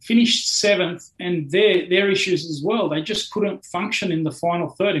finished seventh, and their issues as well. They just couldn't function in the final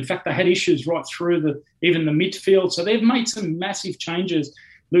third. In fact, they had issues right through even the midfield. So they've made some massive changes.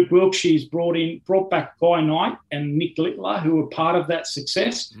 Luke Wilkshire's brought back Guy Knight and Nick Littler, who were part of that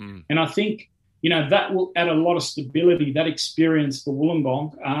success. And I think, that will add a lot of stability, that experience for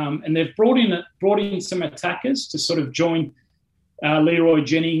Wollongong. And they've brought in some attackers to sort of join Leroy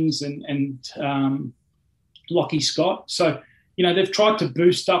Jennings and Lockie Scott. So, they've tried to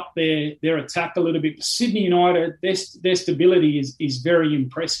boost up their attack a little bit. Sydney United, their stability is very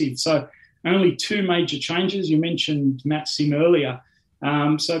impressive. So only two major changes. You mentioned Matt Sim earlier.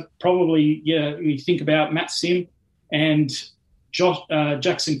 So probably, we think about Matt Sim and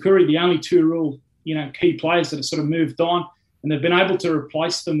Jackson Curry, the only two real, key players that have sort of moved on, and they've been able to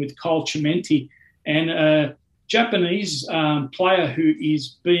replace them with Cole Chimenti and a Japanese player who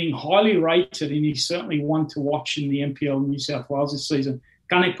is being highly rated, and he's certainly one to watch in the NPL New South Wales this season,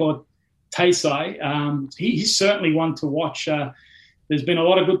 Kaneko Taisei. He's certainly one to watch. There's been a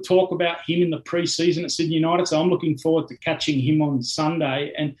lot of good talk about him in the pre-season at Sydney United, so I'm looking forward to catching him on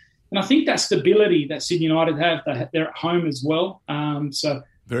Sunday. And I think that stability that Sydney United have, they're at home as well. So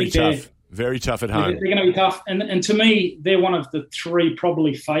very tough. Very tough at home. They're going to be tough. And to me, they're one of the three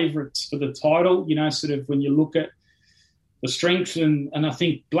probably favourites for the title, sort of when you look at the strength. And I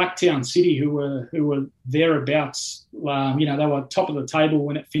think Blacktown City, who were thereabouts, they were top of the table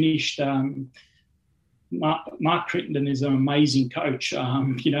when it finished. Mark Crittenden is an amazing coach. There's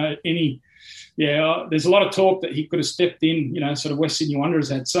a lot of talk that he could have stepped in. Sort of West Sydney Wanderers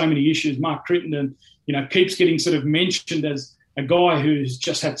had so many issues. Mark Crittenden, keeps getting sort of mentioned as a guy who's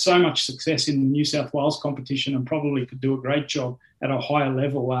just had so much success in the New South Wales competition and probably could do a great job at a higher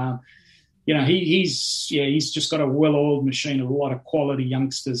level. He's just got a well-oiled machine of a lot of quality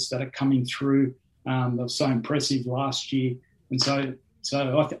youngsters that are coming through. They were so impressive last year, and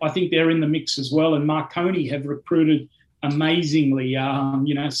so I think they're in the mix as well. And Marconi have recruited amazingly.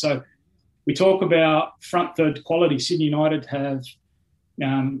 So we talk about front third quality. Sydney United have,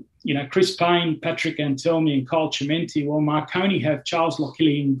 Chris Payne, Patrick Antelmi and Cole Chimenti. Well, Marconi have Charles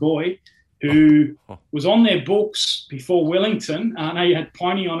Lochillian-Goy, who was on their books before Wellington. I know you had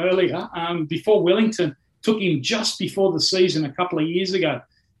Piney on earlier. Before Wellington took him just before the season a couple of years ago.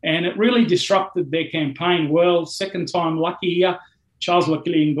 And it really disrupted their campaign. Well, second time lucky here. Charles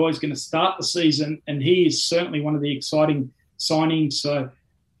Lochillian-Goy is going to start the season, and he is certainly one of the exciting signings. So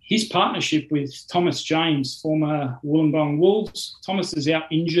his partnership with Thomas James, former Wollongong Wolves, Thomas is out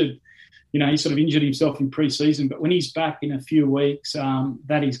injured. He sort of injured himself in pre-season, but when he's back in a few weeks,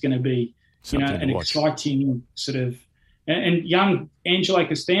 that is going to be, an exciting sort of – and young Angelo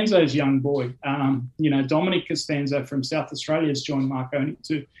Costanzo's young boy, Dominic Costanzo from South Australia has joined Marconi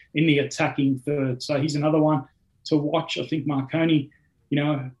too in the attacking third. So he's another one to watch. I think Marconi,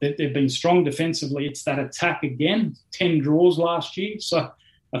 they've been strong defensively. It's that attack again, 10 draws last year. So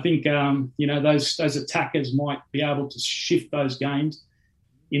I think, those attackers might be able to shift those games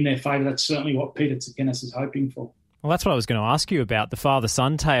in their favour. That's certainly what Peter Tsakenas is hoping for. Well, that's what I was going to ask you about, the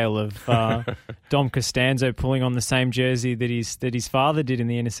father-son tale of Dom Costanzo pulling on the same jersey that his father did in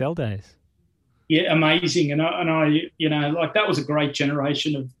the NSL days. Yeah, amazing. And I that was a great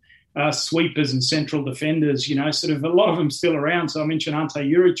generation of sweepers and central defenders, sort of a lot of them still around. So I mentioned Ante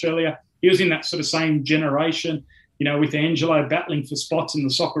Juric earlier. He was in that sort of same generation, with Angelo battling for spots in the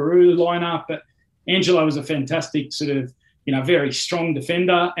Socceroo lineup. But Angelo was a fantastic sort of, very strong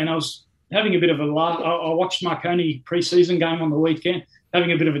defender. And I was having a bit of a laugh. I watched Marconi pre-season game on the weekend,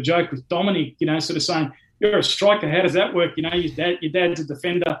 having a bit of a joke with Dominic, sort of saying, you're a striker, how does that work? Your dad's a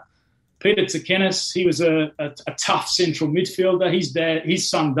defender. Peter Tsakenas, he was a tough central midfielder. His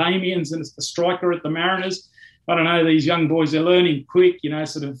son Damien's a striker at the Mariners. I don't know, these young boys, they're learning quick,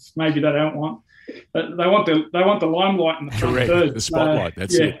 sort of maybe they don't want, but they want the limelight in the front third. The spotlight,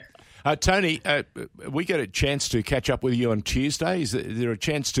 that's it. Tony, we get a chance to catch up with you on Tuesday. Is there a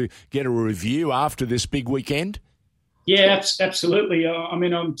chance to get a review after this big weekend? Yeah, absolutely.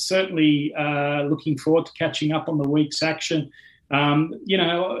 I'm certainly looking forward to catching up on the week's action.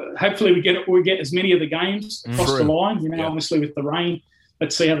 Hopefully we get as many of the games across the line. Obviously with the rain,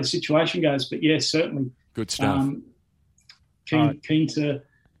 let's see how the situation goes. But yeah, certainly good stuff. Keen to.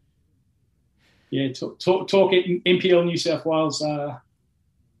 talk it in NPL New South Wales.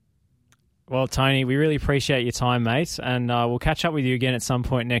 Well, Tony, we really appreciate your time, mate, and we'll catch up with you again at some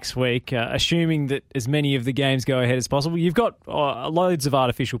point next week, assuming that as many of the games go ahead as possible. You've got loads of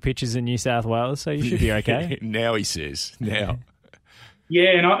artificial pitches in New South Wales, so you should be okay. Now he says. Now.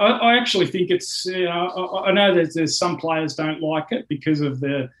 Yeah, and I actually think it's. I know that there's some players don't like it because of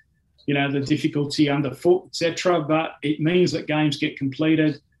the difficulty underfoot, etc. But it means that games get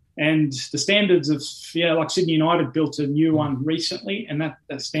completed, and the standards of like Sydney United built a new one recently, and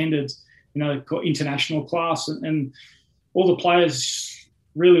that standards. International class, and all the players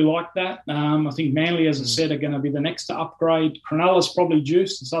really like that. I think Manly, as I said, are going to be the next to upgrade. Cronulla's probably due.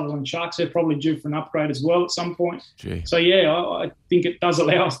 Sutherland Sharks, they're probably due for an upgrade as well at some point. Gee. So, I think it does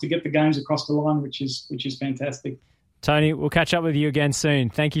allow us to get the games across the line, which is fantastic. Tony, we'll catch up with you again soon.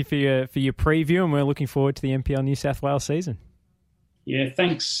 Thank you for your preview, and we're looking forward to the NPL New South Wales season. Yeah,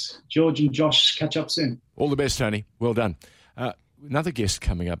 thanks, George and Josh. Catch up soon. All the best, Tony. Well done. Another guest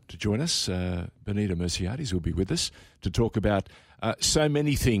coming up to join us, Benita Merciades, will be with us to talk about so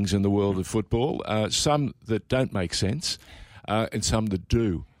many things in the world of football, some that don't make sense and some that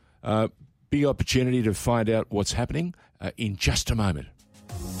do. Big opportunity to find out what's happening in just a moment.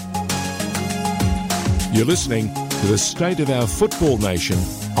 You're listening to the State of Our Football Nation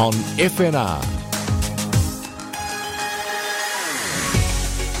on FNR.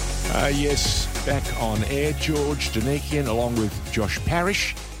 Yes, back on air, George Danikian along with Josh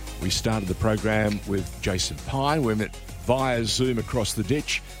Parrish. We started the program with Jason Pine. We met via Zoom across the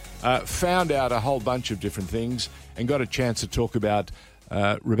ditch, found out a whole bunch of different things and got a chance to talk about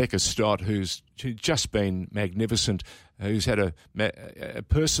Rebecca Stott, who's just been magnificent, who's had a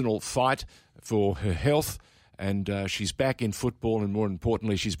personal fight for her health, and she's back in football, and more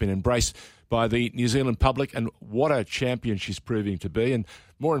importantly, she's been embraced by the New Zealand public, and what a champion she's proving to be. And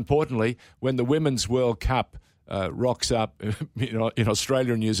more importantly, when the Women's World Cup rocks up in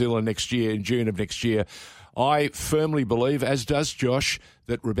Australia and New Zealand next year, in June of next year, I firmly believe, as does Josh,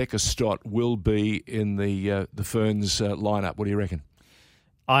 that Rebecca Stott will be in the Ferns lineup. What do you reckon?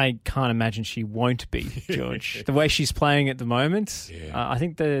 I can't imagine she won't be, George. The way she's playing at the moment, I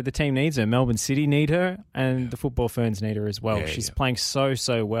think the team needs her. Melbourne City need her, and the Football Ferns need her as well. She's playing so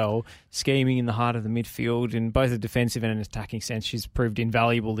well, scheming in the heart of the midfield in both a defensive and an attacking sense. She's proved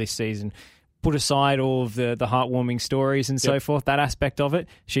invaluable this season. Put aside all of the heartwarming stories and so forth, that aspect of it,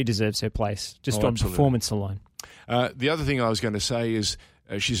 she deserves her place, just on performance alone. The other thing I was going to say is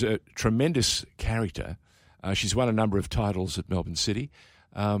she's a tremendous character. She's won a number of titles at Melbourne City.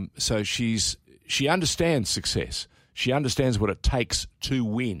 So she understands success. She understands what it takes to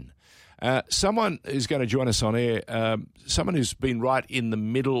win. Someone who's going to join us on air, someone who's been right in the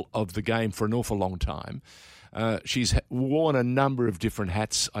middle of the game for an awful long time. She's worn a number of different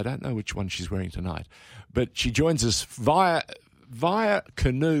hats. I don't know which one she's wearing tonight, but she joins us via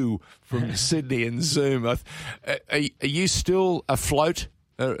canoe from Sydney and Zoom. Are you still afloat,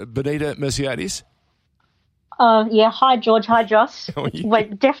 Benita Merciades? Hi, George. Hi, Josh. We're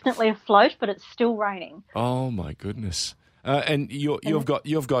definitely afloat, but it's still raining. Oh, my goodness. And you've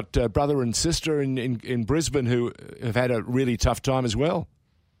got brother and sister in Brisbane who have had a really tough time as well.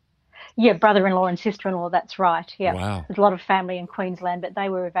 Yeah, brother-in-law and sister-in-law, that's right. Yeah. Wow. There's a lot of family in Queensland, but they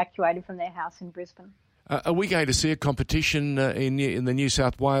were evacuated from their house in Brisbane. Are we going to see a competition in the New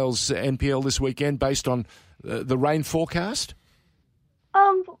South Wales NPL this weekend based on the rain forecast?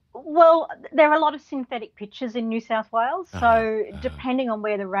 Well, there are a lot of synthetic pitches in New South Wales, so depending on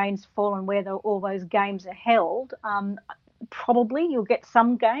where the rains fall and where all those games are held, probably you'll get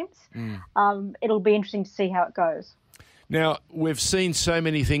some games. It'll be interesting to see how it goes. Now, we've seen so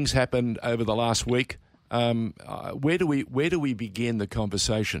many things happen over the last week. Where do we begin the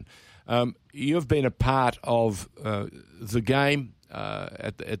conversation? You've been a part of the game.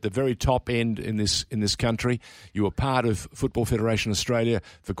 At the very top end in this country. You were part of Football Federation Australia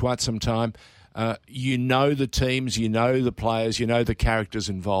for quite some time. You know the teams, you know the players, you know the characters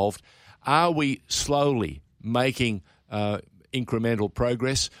involved. Are we slowly making incremental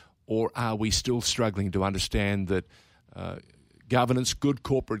progress, or are we still struggling to understand that governance, good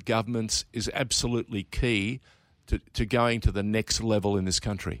corporate governance, is absolutely key to going to the next level in this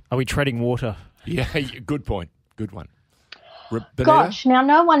country? Are we treading water? Yeah, good point. Good one. Benita? Gosh, now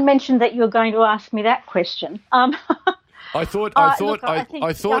no one mentioned that you were going to ask me that question. I thought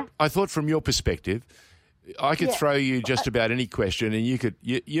from your perspective, I could throw you just about any question, and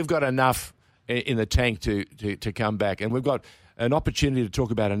you've got enough in the tank to come back, and we've got an opportunity to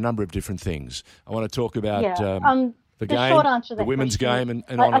talk about a number of different things. I want to talk about the game, the women's game,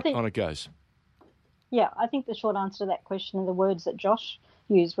 and on it goes. Yeah, I think the short answer to that question are the words that Josh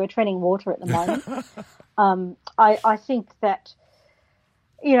used. We're treading water at the moment. I think that,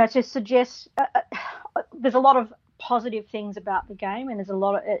 to suggest there's a lot of positive things about the game, and there's a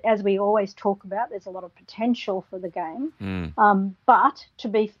lot of, as we always talk about, there's a lot of potential for the game. But to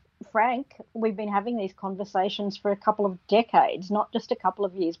be frank, we've been having these conversations for a couple of decades, not just a couple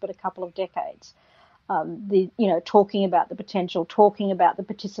of years, but a couple of decades. Talking about the potential, talking about the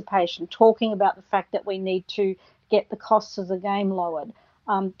participation, talking about the fact that we need to get the costs of the game lowered,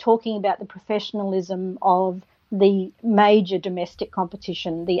 talking about the professionalism of the major domestic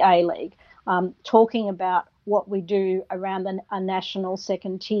competition, the A-League, talking about what we do around a national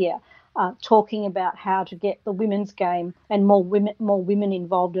second tier, talking about how to get the women's game and more women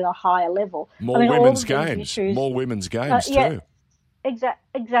involved at a higher level. More women's games too.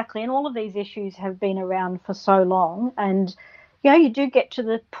 Exactly, and all of these issues have been around for so long, and you do get to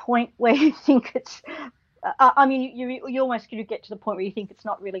the point where you think it's. You almost do get to the point where you think it's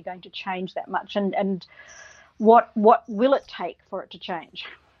not really going to change that much, and what will it take for it to change?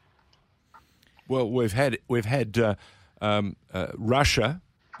 Well, we've had Russia,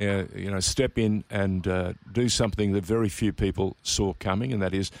 step in and do something that very few people saw coming, and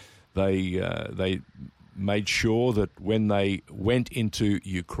that is they made sure that when they went into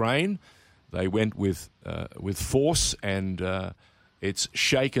Ukraine, they went with force, and it's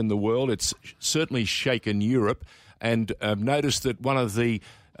shaken the world. It's certainly shaken Europe, and noticed that one of the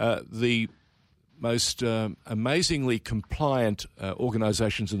most amazingly compliant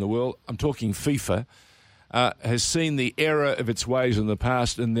organisations in the world, I'm talking FIFA, has seen the error of its ways in the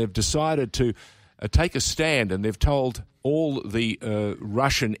past, and they've decided to take a stand, and they've told all the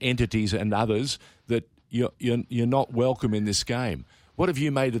Russian entities and others that you're not welcome in this game. What have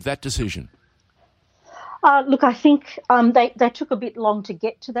you made of that decision? Look, I think they took a bit long to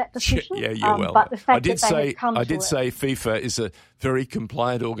get to that decision. But the fact I did say FIFA is a very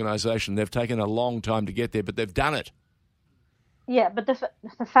compliant organisation. They've taken a long time to get there, but they've done it. Yeah, but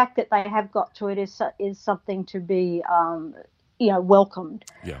the fact that they have got to it is something to be welcomed.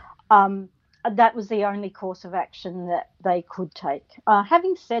 Yeah. That was the only course of action that they could take.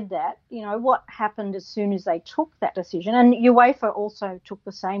 Having said that, what happened as soon as they took that decision, and UEFA also took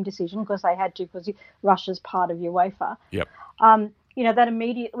the same decision because they had to, because Russia's part of UEFA. Yep. That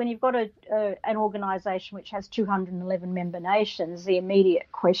immediate, when you've got an organisation which has 211 member nations, the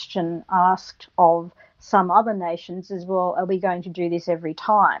immediate question asked of some other nations is, well, are we going to do this every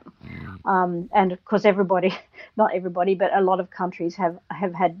time? And of course, not everybody, but a lot of countries have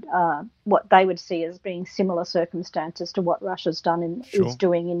had what they would see as being similar circumstances to what Russia's done and is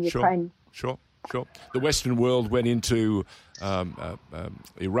doing in Ukraine. Sure. The Western world went into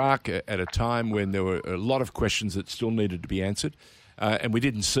Iraq at a time when there were a lot of questions that still needed to be answered, and we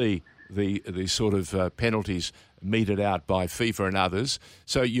didn't see the sort of penalties meted out by FIFA and others.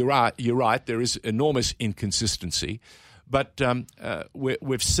 So you're right. There is enormous inconsistency, but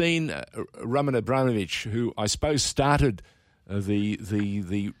we've seen Roman Abramovich, who I suppose started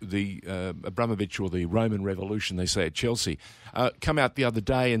the Abramovich or the Roman Revolution, they say at Chelsea, come out the other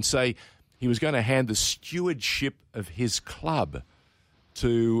day and say he was going to hand the stewardship of his club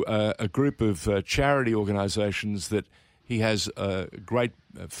to a group of charity organisations that he has great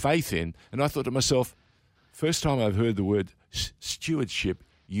faith in. And I thought to myself, first time I've heard the word stewardship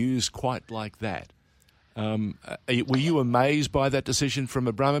used quite like that. Were you amazed by that decision from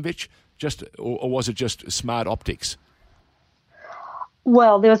Abramovich, or was it just smart optics?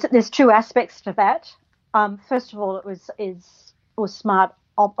 Well, there's two aspects to that. First of all, it was smart.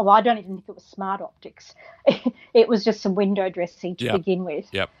 Well, I don't even think it was smart optics. It was just some window dressing to begin with.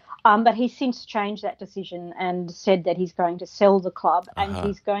 Yep. But he's since changed that decision and said that he's going to sell the club and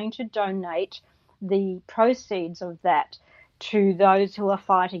he's going to donate the proceeds of that to those who are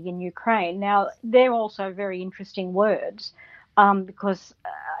fighting in Ukraine. Now, they're also very interesting words because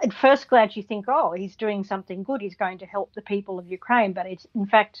at first glance you think, oh, he's doing something good, he's going to help the people of Ukraine, but it's in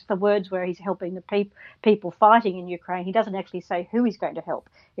fact the words where he's helping the people fighting in Ukraine. He doesn't actually say who he's going to help.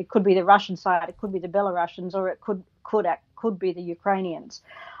 It could be the Russian side, it could be the Belarusians, or it could be the Ukrainians.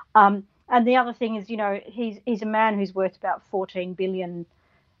 And the other thing is, he's a man who's worth about 14 billion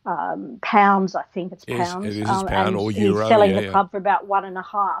pounds, I think it's pounds. It is pound or euro. He's selling the club for about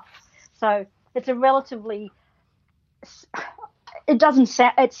 1.5. So it's a relatively.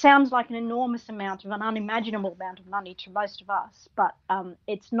 It sounds like an enormous amount of an unimaginable amount of money to most of us, but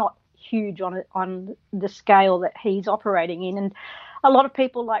it's not huge on the scale that he's operating in. And a lot of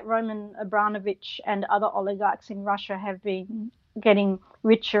people like Roman Abramovich and other oligarchs in Russia have been getting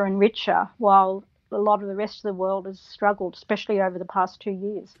richer and richer, while a lot of the rest of the world has struggled, especially over the past 2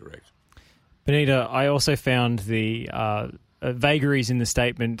 years. Correct. Benita, I also found the vagaries in the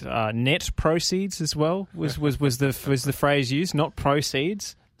statement. Net proceeds as well was the phrase used, not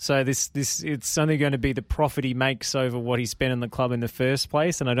proceeds. So this it's only going to be the profit he makes over what he spent in the club in the first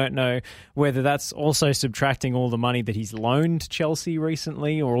place, and I don't know whether that's also subtracting all the money that he's loaned Chelsea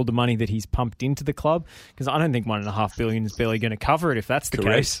recently or all the money that he's pumped into the club, because I don't think $1.5 billion is barely going to cover it if that's the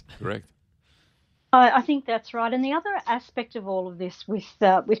case. Correct. I think that's right. And the other aspect of all of this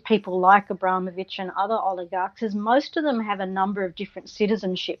with people like Abramovich and other oligarchs is most of them have a number of different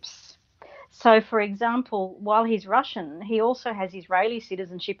citizenships. So, for example, while he's Russian, he also has Israeli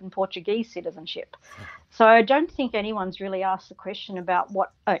citizenship and Portuguese citizenship. So I don't think anyone's really asked the question about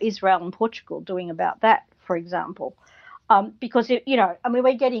what Israel and Portugal doing about that, for example. Because,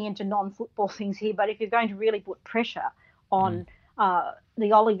 we're getting into non-football things here, but if you're going to really put pressure on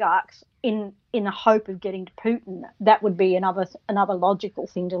the oligarchs in the hope of getting to Putin, that would be another logical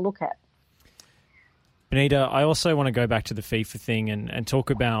thing to look at. Benita, I also want to go back to the FIFA thing and talk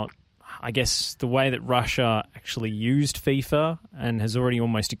about, I guess, the way that Russia actually used FIFA and has already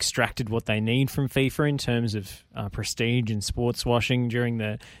almost extracted what they need from FIFA in terms of prestige and sports washing during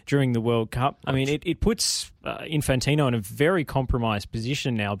the World Cup. I mean, it puts Infantino in a very compromised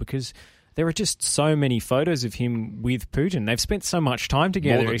position now, because there are just so many photos of him with Putin. They've spent so much time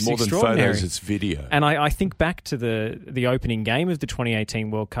together. More than photos, it's video. And I think back to the opening game of the 2018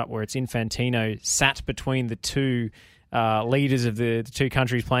 World Cup, where it's Infantino sat between the two leaders of the two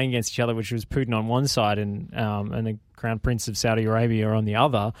countries playing against each other, which was Putin on one side and the Crown Prince of Saudi Arabia on the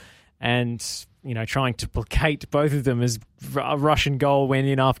other, and trying to placate both of them as a Russian goal went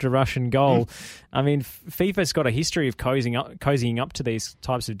in after Russian goal. I mean, FIFA's got a history of cozying up to these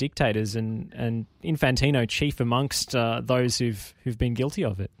types of dictators, and Infantino chief amongst those who've been guilty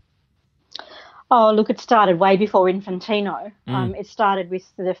of it. Oh, look, it started way before Infantino. It started with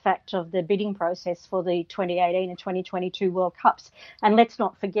the fact of the bidding process for the 2018 and 2022 World Cups. And let's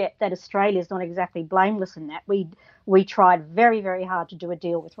not forget that Australia's not exactly blameless in that. We tried very, very hard to do a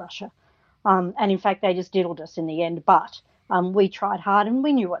deal with Russia. And in fact, they just diddled us in the end. But we tried hard and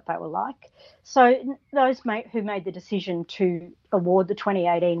we knew what they were like. So those who made the decision to award the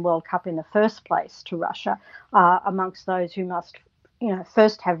 2018 World Cup in the first place to Russia are amongst those who must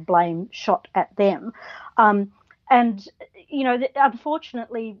first have blame shot at them.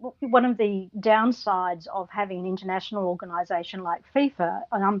 Unfortunately, one of the downsides of having an international organisation like FIFA,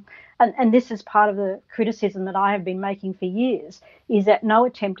 and this is part of the criticism that I have been making for years, is that no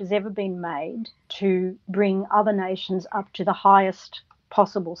attempt has ever been made to bring other nations up to the highest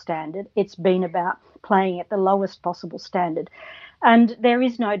possible standard. It's been about playing at the lowest possible standard. And there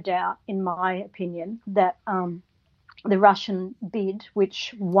is no doubt, in my opinion, that the Russian bid,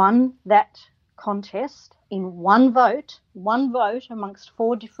 which won that contest in one vote amongst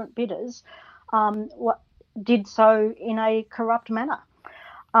four different bidders, did so in a corrupt manner.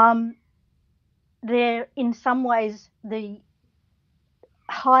 There, in some ways, the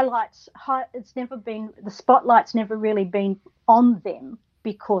spotlight's never really been on them,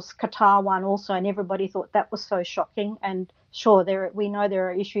 because Qatar won also, and everybody thought that was so shocking. And sure, we know there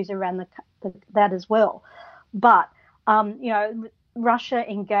are issues around that as well, but Russia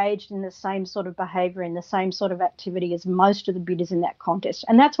engaged in the same sort of behaviour, in the same sort of activity as most of the bidders in that contest.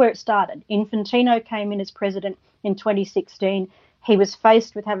 And that's where it started. Infantino came in as president in 2016. He was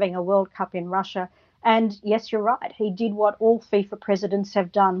faced with having a World Cup in Russia. And yes, you're right. He did what all FIFA presidents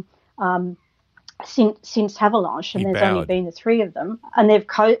have done since Havelange. And there's only been the three of them. And they've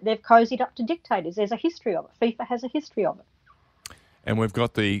cozied up to dictators. There's a history of it. FIFA has a history of it. And we've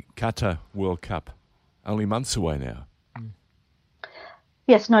got the Qatar World Cup only months away now.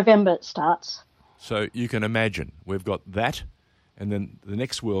 Yes, November it starts. So you can imagine we've got that, and then the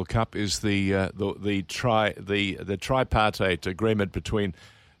next World Cup is the tripartite agreement between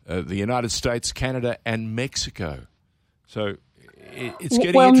the United States, Canada, and Mexico. So it's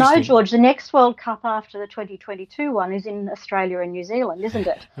getting interesting. Well, no, George. The next World Cup after the 2022 one is in Australia and New Zealand, isn't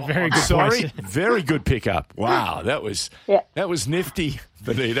it? Very good. Sorry, very good pickup. Wow, that was nifty,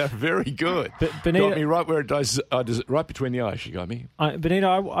 Benita. Very good. Benita, got me right where it does. Right between the eyes. You got me. Benita,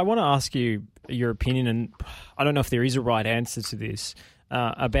 I want to ask you your opinion, and I don't know if there is a right answer to this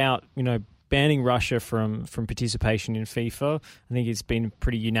about banning Russia from participation in FIFA. I think it's been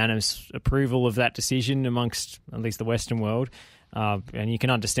pretty unanimous approval of that decision amongst at least the Western world. And you can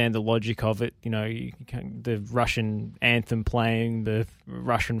understand the logic of it. The Russian anthem playing, the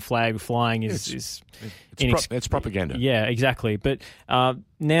Russian flag flying is it's propaganda. Yeah, exactly. But now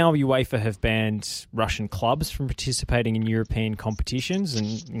UEFA have banned Russian clubs from participating in European competitions,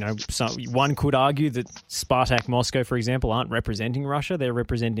 and one could argue that Spartak Moscow, for example, aren't representing Russia. They're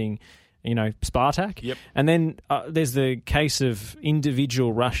representing Spartak. Yep. And then there's the case of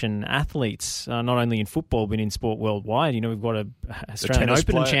individual Russian athletes, not only in football but in sport worldwide. We've got a Australian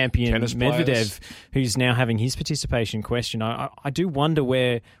Open champion, Medvedev, who's now having his participation questioned. I do wonder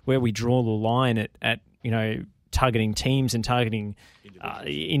where we draw the line at targeting teams and targeting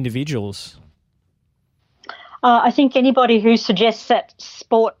individuals. I think anybody who suggests that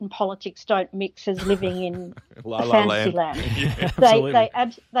sport and politics don't mix is living in a fantasy land. Yeah,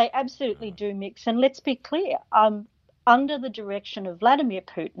 they absolutely do mix. And let's be clear, under the direction of Vladimir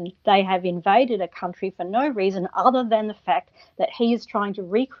Putin, they have invaded a country for no reason other than the fact that he is trying to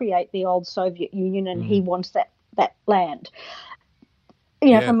recreate the old Soviet Union and he wants that land.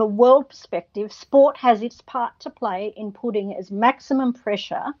 From a world perspective, sport has its part to play in putting as maximum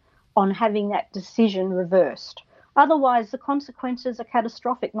pressure on having that decision reversed. Otherwise, the consequences are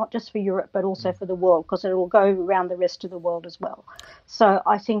catastrophic, not just for Europe, but also for the world, because it will go around the rest of the world as well. So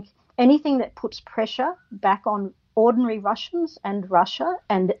I think anything that puts pressure back on ordinary Russians and Russia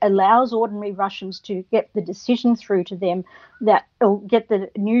and allows ordinary Russians to get the decision through to them or get the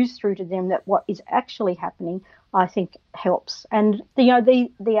news through to them that what is actually happening, I think helps. And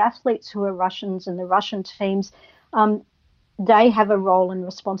the athletes who are Russians and the Russian teams, they have a role and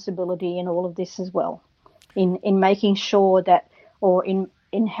responsibility in all of this as well, in making sure that, or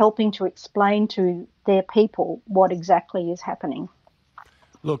in helping to explain to their people what exactly is happening.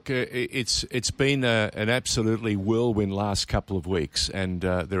 Look, it's been an absolutely whirlwind last couple of weeks, and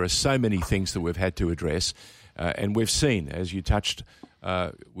there are so many things that we've had to address, and we've seen, as you touched,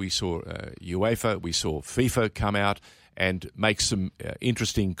 we saw UEFA, we saw FIFA come out and make some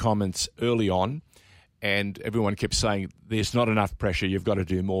interesting comments early on. And everyone kept saying, there's not enough pressure, you've got to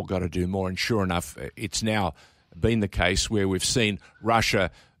do more. And sure enough, it's now been the case where we've seen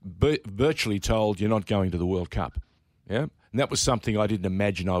Russia virtually told, you're not going to the World Cup. Yeah, and that was something I didn't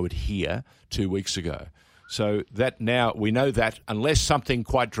imagine I would hear 2 weeks ago. So that now we know that unless something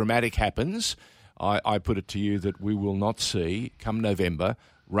quite dramatic happens, I put it to you that we will not see, come November,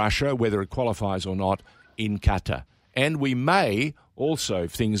 Russia, whether it qualifies or not, in Qatar. And we may also,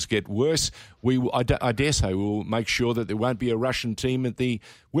 if things get worse, I dare say we'll make sure that there won't be a Russian team at the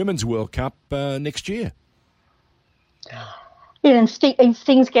Women's World Cup next year. Yeah, and if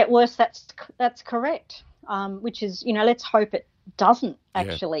things get worse, that's correct. Which is, let's hope it doesn't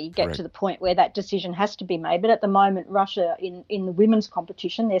actually get to the point where that decision has to be made. But at the moment, Russia in the women's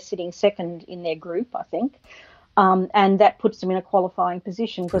competition, they're sitting second in their group, I think. And that puts them in a qualifying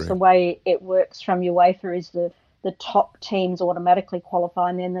position because the way it works from UEFA is the top teams automatically qualify,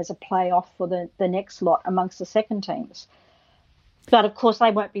 and then there's a play-off for the next lot amongst the second teams. But, of course,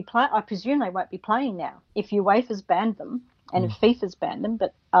 they won't be I presume they won't be playing now if UEFA's banned them and if FIFA's banned them,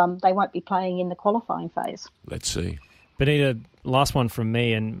 but they won't be playing in the qualifying phase. Let's see. Benita, last one from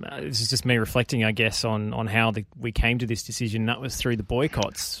me, and this is just me reflecting, I guess, on how we came to this decision. That was through the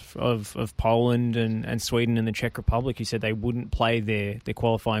boycotts of Poland and Sweden and the Czech Republic, who said they wouldn't play their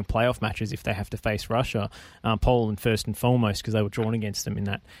qualifying playoff matches if they have to face Russia. Poland first and foremost, because they were drawn against them in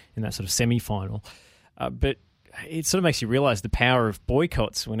that sort of semi-final. But it sort of makes you realise the power of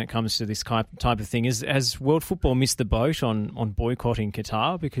boycotts when it comes to this type of thing. Has world football missed the boat on boycotting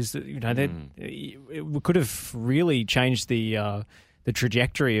Qatar? Because it could have really changed the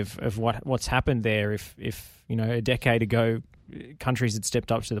trajectory of what's happened there if a decade ago countries had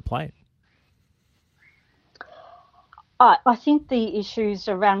stepped up to the plate. I think the issues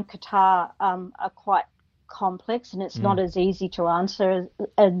around Qatar are quite complex, and it's not as easy to answer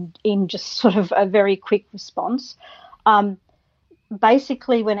and in just sort of a very quick response.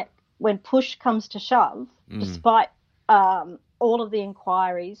 Basically, when push comes to shove, despite all of the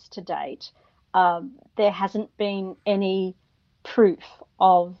inquiries to date, there hasn't been any proof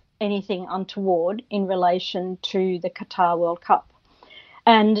of anything untoward in relation to the Qatar World Cup.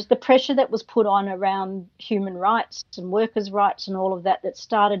 And the pressure that was put on around human rights and workers' rights and all of that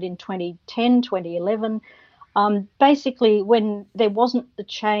started in 2010, 2011, basically when there wasn't the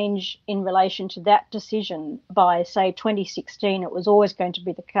change in relation to that decision by, say, 2016, it was always going to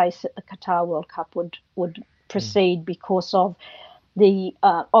be the case that the Qatar World Cup would proceed because of the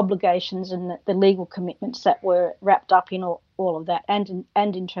obligations and the legal commitments that were wrapped up in all of that and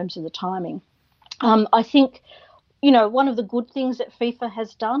in terms of the timing. I think one of the good things that FIFA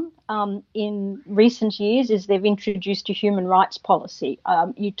has done in recent years is they've introduced a human rights policy.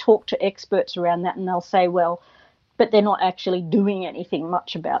 You talk to experts around that and they'll say, well, but they're not actually doing anything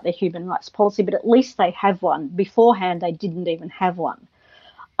much about their human rights policy, but at least they have one. Beforehand, they didn't even have one.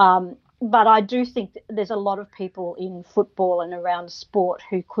 But I do think that there's a lot of people in football and around sport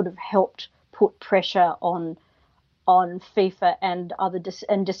who could have helped put pressure on on FIFA and other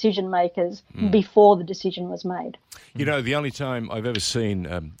decision makers before the decision was made. You know, the only time I've ever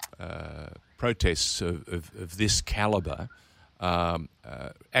seen protests of this calibre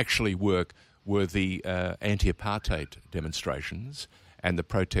actually work were the anti-apartheid demonstrations and the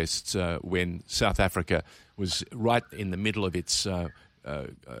protests when South Africa was right in the middle of its, I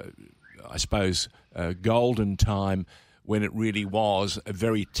suppose, golden time, when it really was a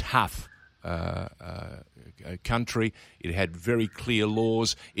very tough country. It had very clear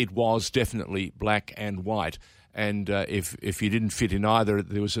laws. It was definitely black and white. And if you didn't fit in either,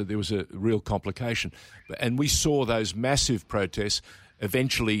 there was a real complication. And we saw those massive protests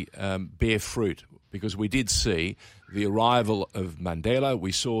eventually bear fruit, because we did see the arrival of Mandela.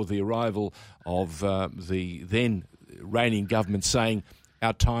 We saw the arrival of the then reigning government saying,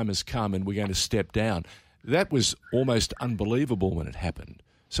 our time has come and we're going to step down. That was almost unbelievable when it happened.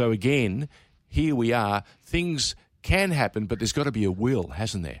 So again, here we are. Things can happen, but there's got to be a will,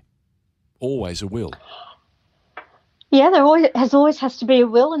 hasn't there? Always a will. Yeah, there always has to be a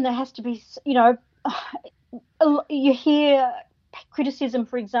will, and there has to be, you know, you hear criticism,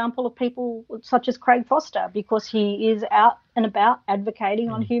 for example, of people such as Craig Foster, because he is out and about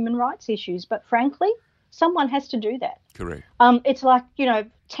advocating on human rights issues. But frankly, someone has to do that. Correct. It's like,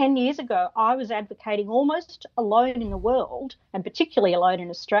 10 years ago, I was advocating almost alone in the world, and particularly alone in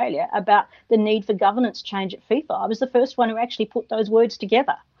Australia, about the need for governance change at FIFA. I was the first one who actually put those words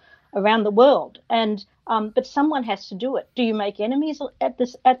together around the world. And but someone has to do it. Do you make enemies at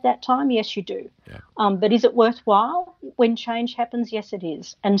that time? Yes, you do. Yeah. But is it worthwhile when change happens? Yes, it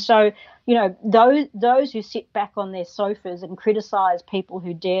is. And so, those who sit back on their sofas and criticise people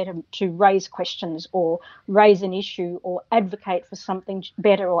who dare to raise questions or raise an issue or advocate for something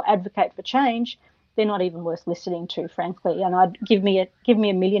better or advocate for change, they're not even worth listening to, frankly. And I'd give me a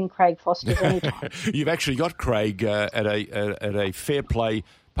million Craig Fosters anytime. You've actually got Craig at a Fair Play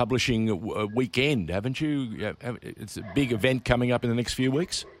Publishing weekend, haven't you? It's a big event coming up in the next few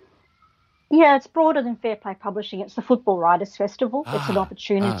weeks. Yeah, it's broader than Fair Play Publishing. It's the Football Writers Festival. It's an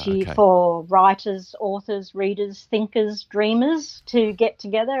opportunity for writers, authors, readers, thinkers, dreamers to get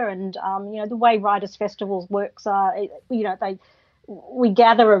together. And the way Writers Festivals works are, we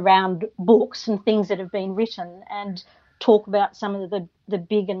gather around books and things that have been written and talk about some of the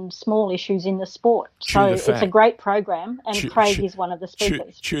big and small issues in the sport. So it's a great program, and Craig is one of the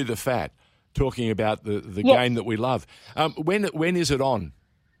speakers. Chew the fat, talking about the game that we love. When is it on?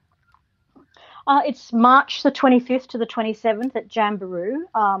 It's March the 25th to the 27th at Jamboree.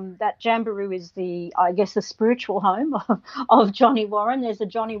 That Jamboree is the spiritual home of Johnny Warren. There's a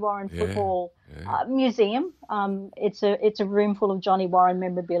Johnny Warren football museum. It's a room full of Johnny Warren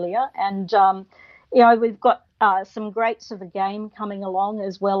memorabilia, and we've got some greats of the game coming along,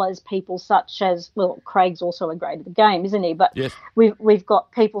 as well as people such as, Craig's also a great of the game, isn't he? But yes. We've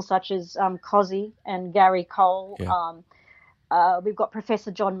got people such as Cozzy and Gary Cole. Yeah. We've got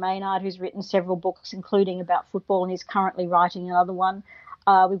Professor John Maynard, who's written several books, including about football, and he's currently writing another one.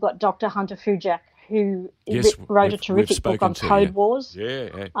 We've got Dr. Hunter Fujak, who wrote a terrific book on Code Wars.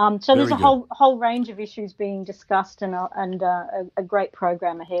 Yeah. So there's a whole range of issues being discussed, and a great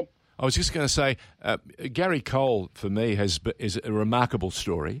program ahead. I was just going to say, Gary Cole, for me, is a remarkable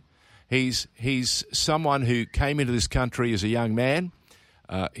story. He's someone who came into this country as a young man.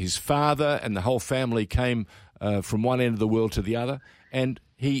 His father and the whole family came from one end of the world to the other, and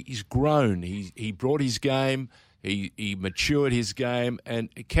he's grown. He brought his game, he matured his game, and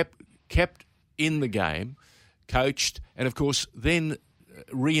kept in the game, coached, and of course then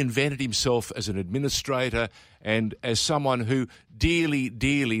reinvented himself as an administrator and as someone who dearly,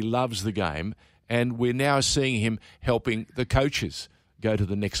 dearly loves the game, and we're now seeing him helping the coaches go to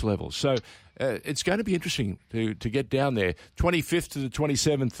the next level. So it's going to be interesting to get down there. 25th to the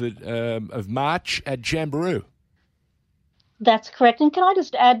 27th of March at Jamboree. That's correct. And can I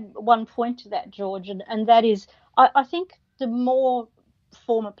just add one point to that, George, and that is I think the more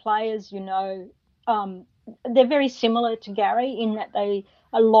former players, they're very similar to Gary in that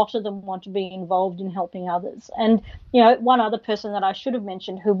a lot of them want to be involved in helping others. And, one other person that I should have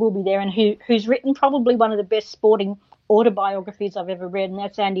mentioned who will be there and who's written probably one of the best sporting autobiographies I've ever read, and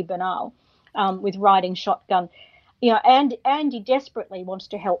that's Andy Bernal with Riding Shotgun. And Andy desperately wants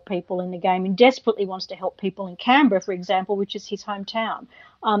to help people in the game and desperately wants to help people in Canberra, for example, which is his hometown.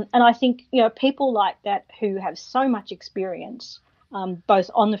 And I think, people like that who have so much experience, both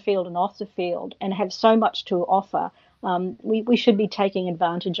on the field and off the field, and have so much to offer, we should be taking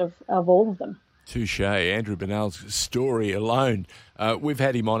advantage of all of them. Touche. Andrew Bernal's story alone. We've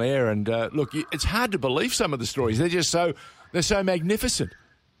had him on air, and look, it's hard to believe some of the stories. They're so magnificent.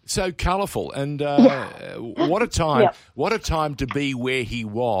 So colourful, and what a time! Yep. What a time to be where he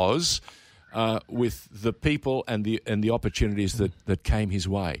was, with the people and the opportunities that came his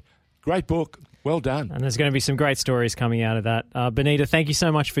way. Great book, well done. And there's going to be some great stories coming out of that. Benita, thank you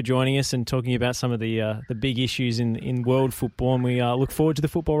so much for joining us and talking about some of the big issues in world football. And we look forward to the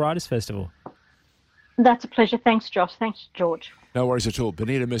Football Writers Festival. That's a pleasure. Thanks, Josh. Thanks, George. No worries at all.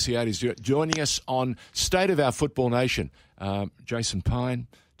 Benita Merciades joining us on State of Our Football Nation. Jason Pine,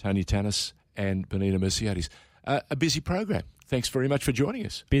 Tony Tannis, and Benita Merciades. A busy program. Thanks very much for joining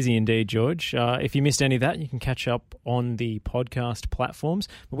us. Busy indeed, George. If you missed any of that, you can catch up on the podcast platforms.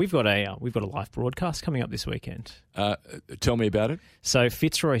 But we've got a live broadcast coming up this weekend. Tell me about it. So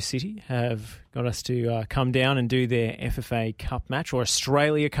Fitzroy City have got us to come down and do their FFA Cup match, or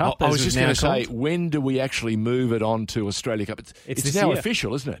Australia Cup. I was just going to say, when do we actually move it on to Australia Cup? It's now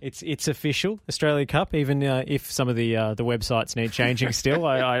official, isn't it? It's official, Australia Cup, even if some of the websites need changing still,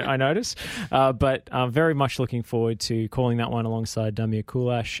 I notice. But I'm very much looking forward to calling that one alongside Damir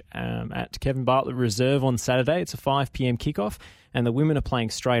Kulash at Kevin Bartlett Reserve on Saturday. It's a 5 p.m. kickoff. And the women are playing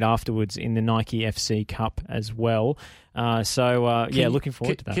straight afterwards in the Nike FC Cup as well. Looking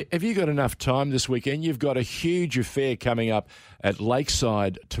forward to that. Have you got enough time this weekend? You've got a huge affair coming up at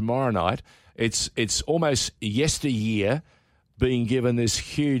Lakeside tomorrow night. It's almost yesteryear being given this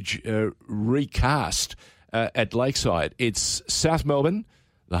huge recast at Lakeside. It's South Melbourne,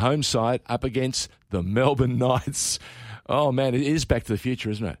 the home side, up against the Melbourne Knights. Oh, man, it is Back to the Future,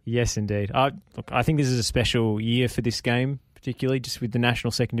 isn't it? Yes, indeed. I think this is a special year for this game, particularly just with the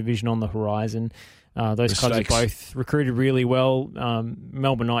National Second Division on the horizon. Those clubs have both recruited really well.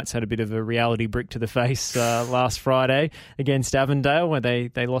 Melbourne Knights had a bit of a reality brick to the face last Friday against Avondale, where they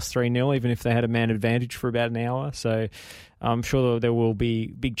lost 3-0, even if they had a man advantage for about an hour. So I'm sure there will be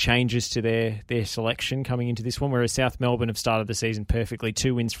big changes to their selection coming into this one, whereas South Melbourne have started the season perfectly,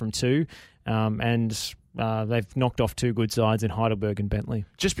 2 wins from 2, and they've knocked off 2 good sides in Heidelberg and Bentley.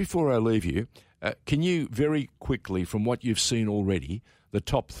 Just before I leave you, can you very quickly, from what you've seen already, the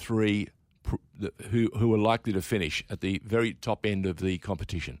top 3 who are likely to finish at the very top end of the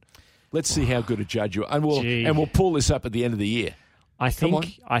competition? Let's see how good a judge you are, and we'll pull this up at the end of the year. I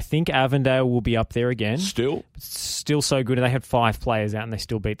think Avondale will be up there again. Still so good. They had 5 players out and they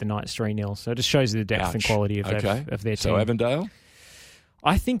still beat the Knights 3-0. So it just shows you the depth and quality of their team. So Avondale?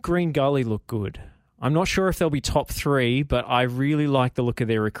 I think Green Gully look good. I'm not sure if they'll be top 3, but I really like the look of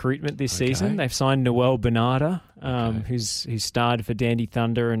their recruitment this season. They've signed Noel Bernarda, who's starred for Dandy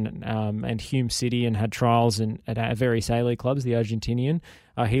Thunder and Hume City and had trials at various A-League clubs, the Argentinian.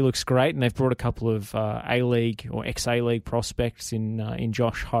 He looks great, and they've brought a couple of A-League or ex-A-League prospects in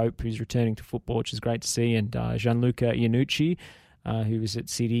Josh Hope, who's returning to football, which is great to see, and Gianluca Iannucci, who was at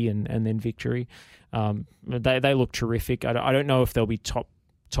City and then Victory. They look terrific. I don't know if they'll be top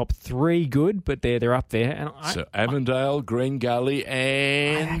 3 good, but they're up there. And so Avondale, Green Gully,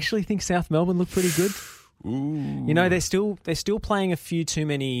 and I actually think South Melbourne look pretty good. Ooh. You know, they're still playing a few too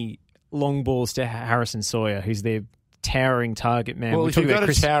many long balls to Harrison Sawyer, who's their towering target man. Well, if you've got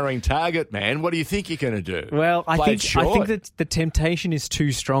a towering target man, what do you think you're going to do? Well, I think that the temptation is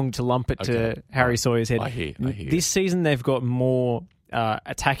too strong to lump it to Harry Sawyer's head. I hear. This season they've got more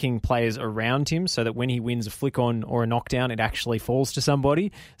attacking players around him, so that when he wins a flick on or a knockdown, it actually falls to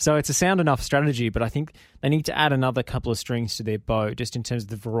somebody. So it's a sound enough strategy, but I think they need to add another couple of strings to their bow, just in terms of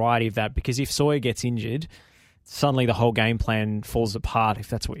the variety of that, because if Sawyer gets injured, suddenly the whole game plan falls apart if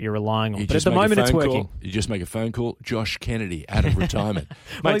that's what you're relying on. But at the moment, it's working. You just make a phone call. Josh Kennedy out of retirement.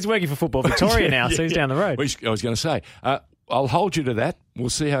 Well, he's working for Football Victoria now, so he's down the road. I was going to say, I'll hold you to that. We'll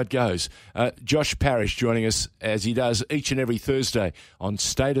see how it goes. Josh Parrish joining us as he does each and every Thursday on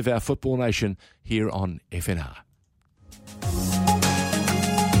State of Our Football Nation here on FNR.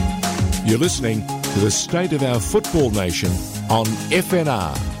 You're listening to the State of Our Football Nation on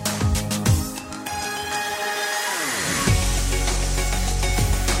FNR.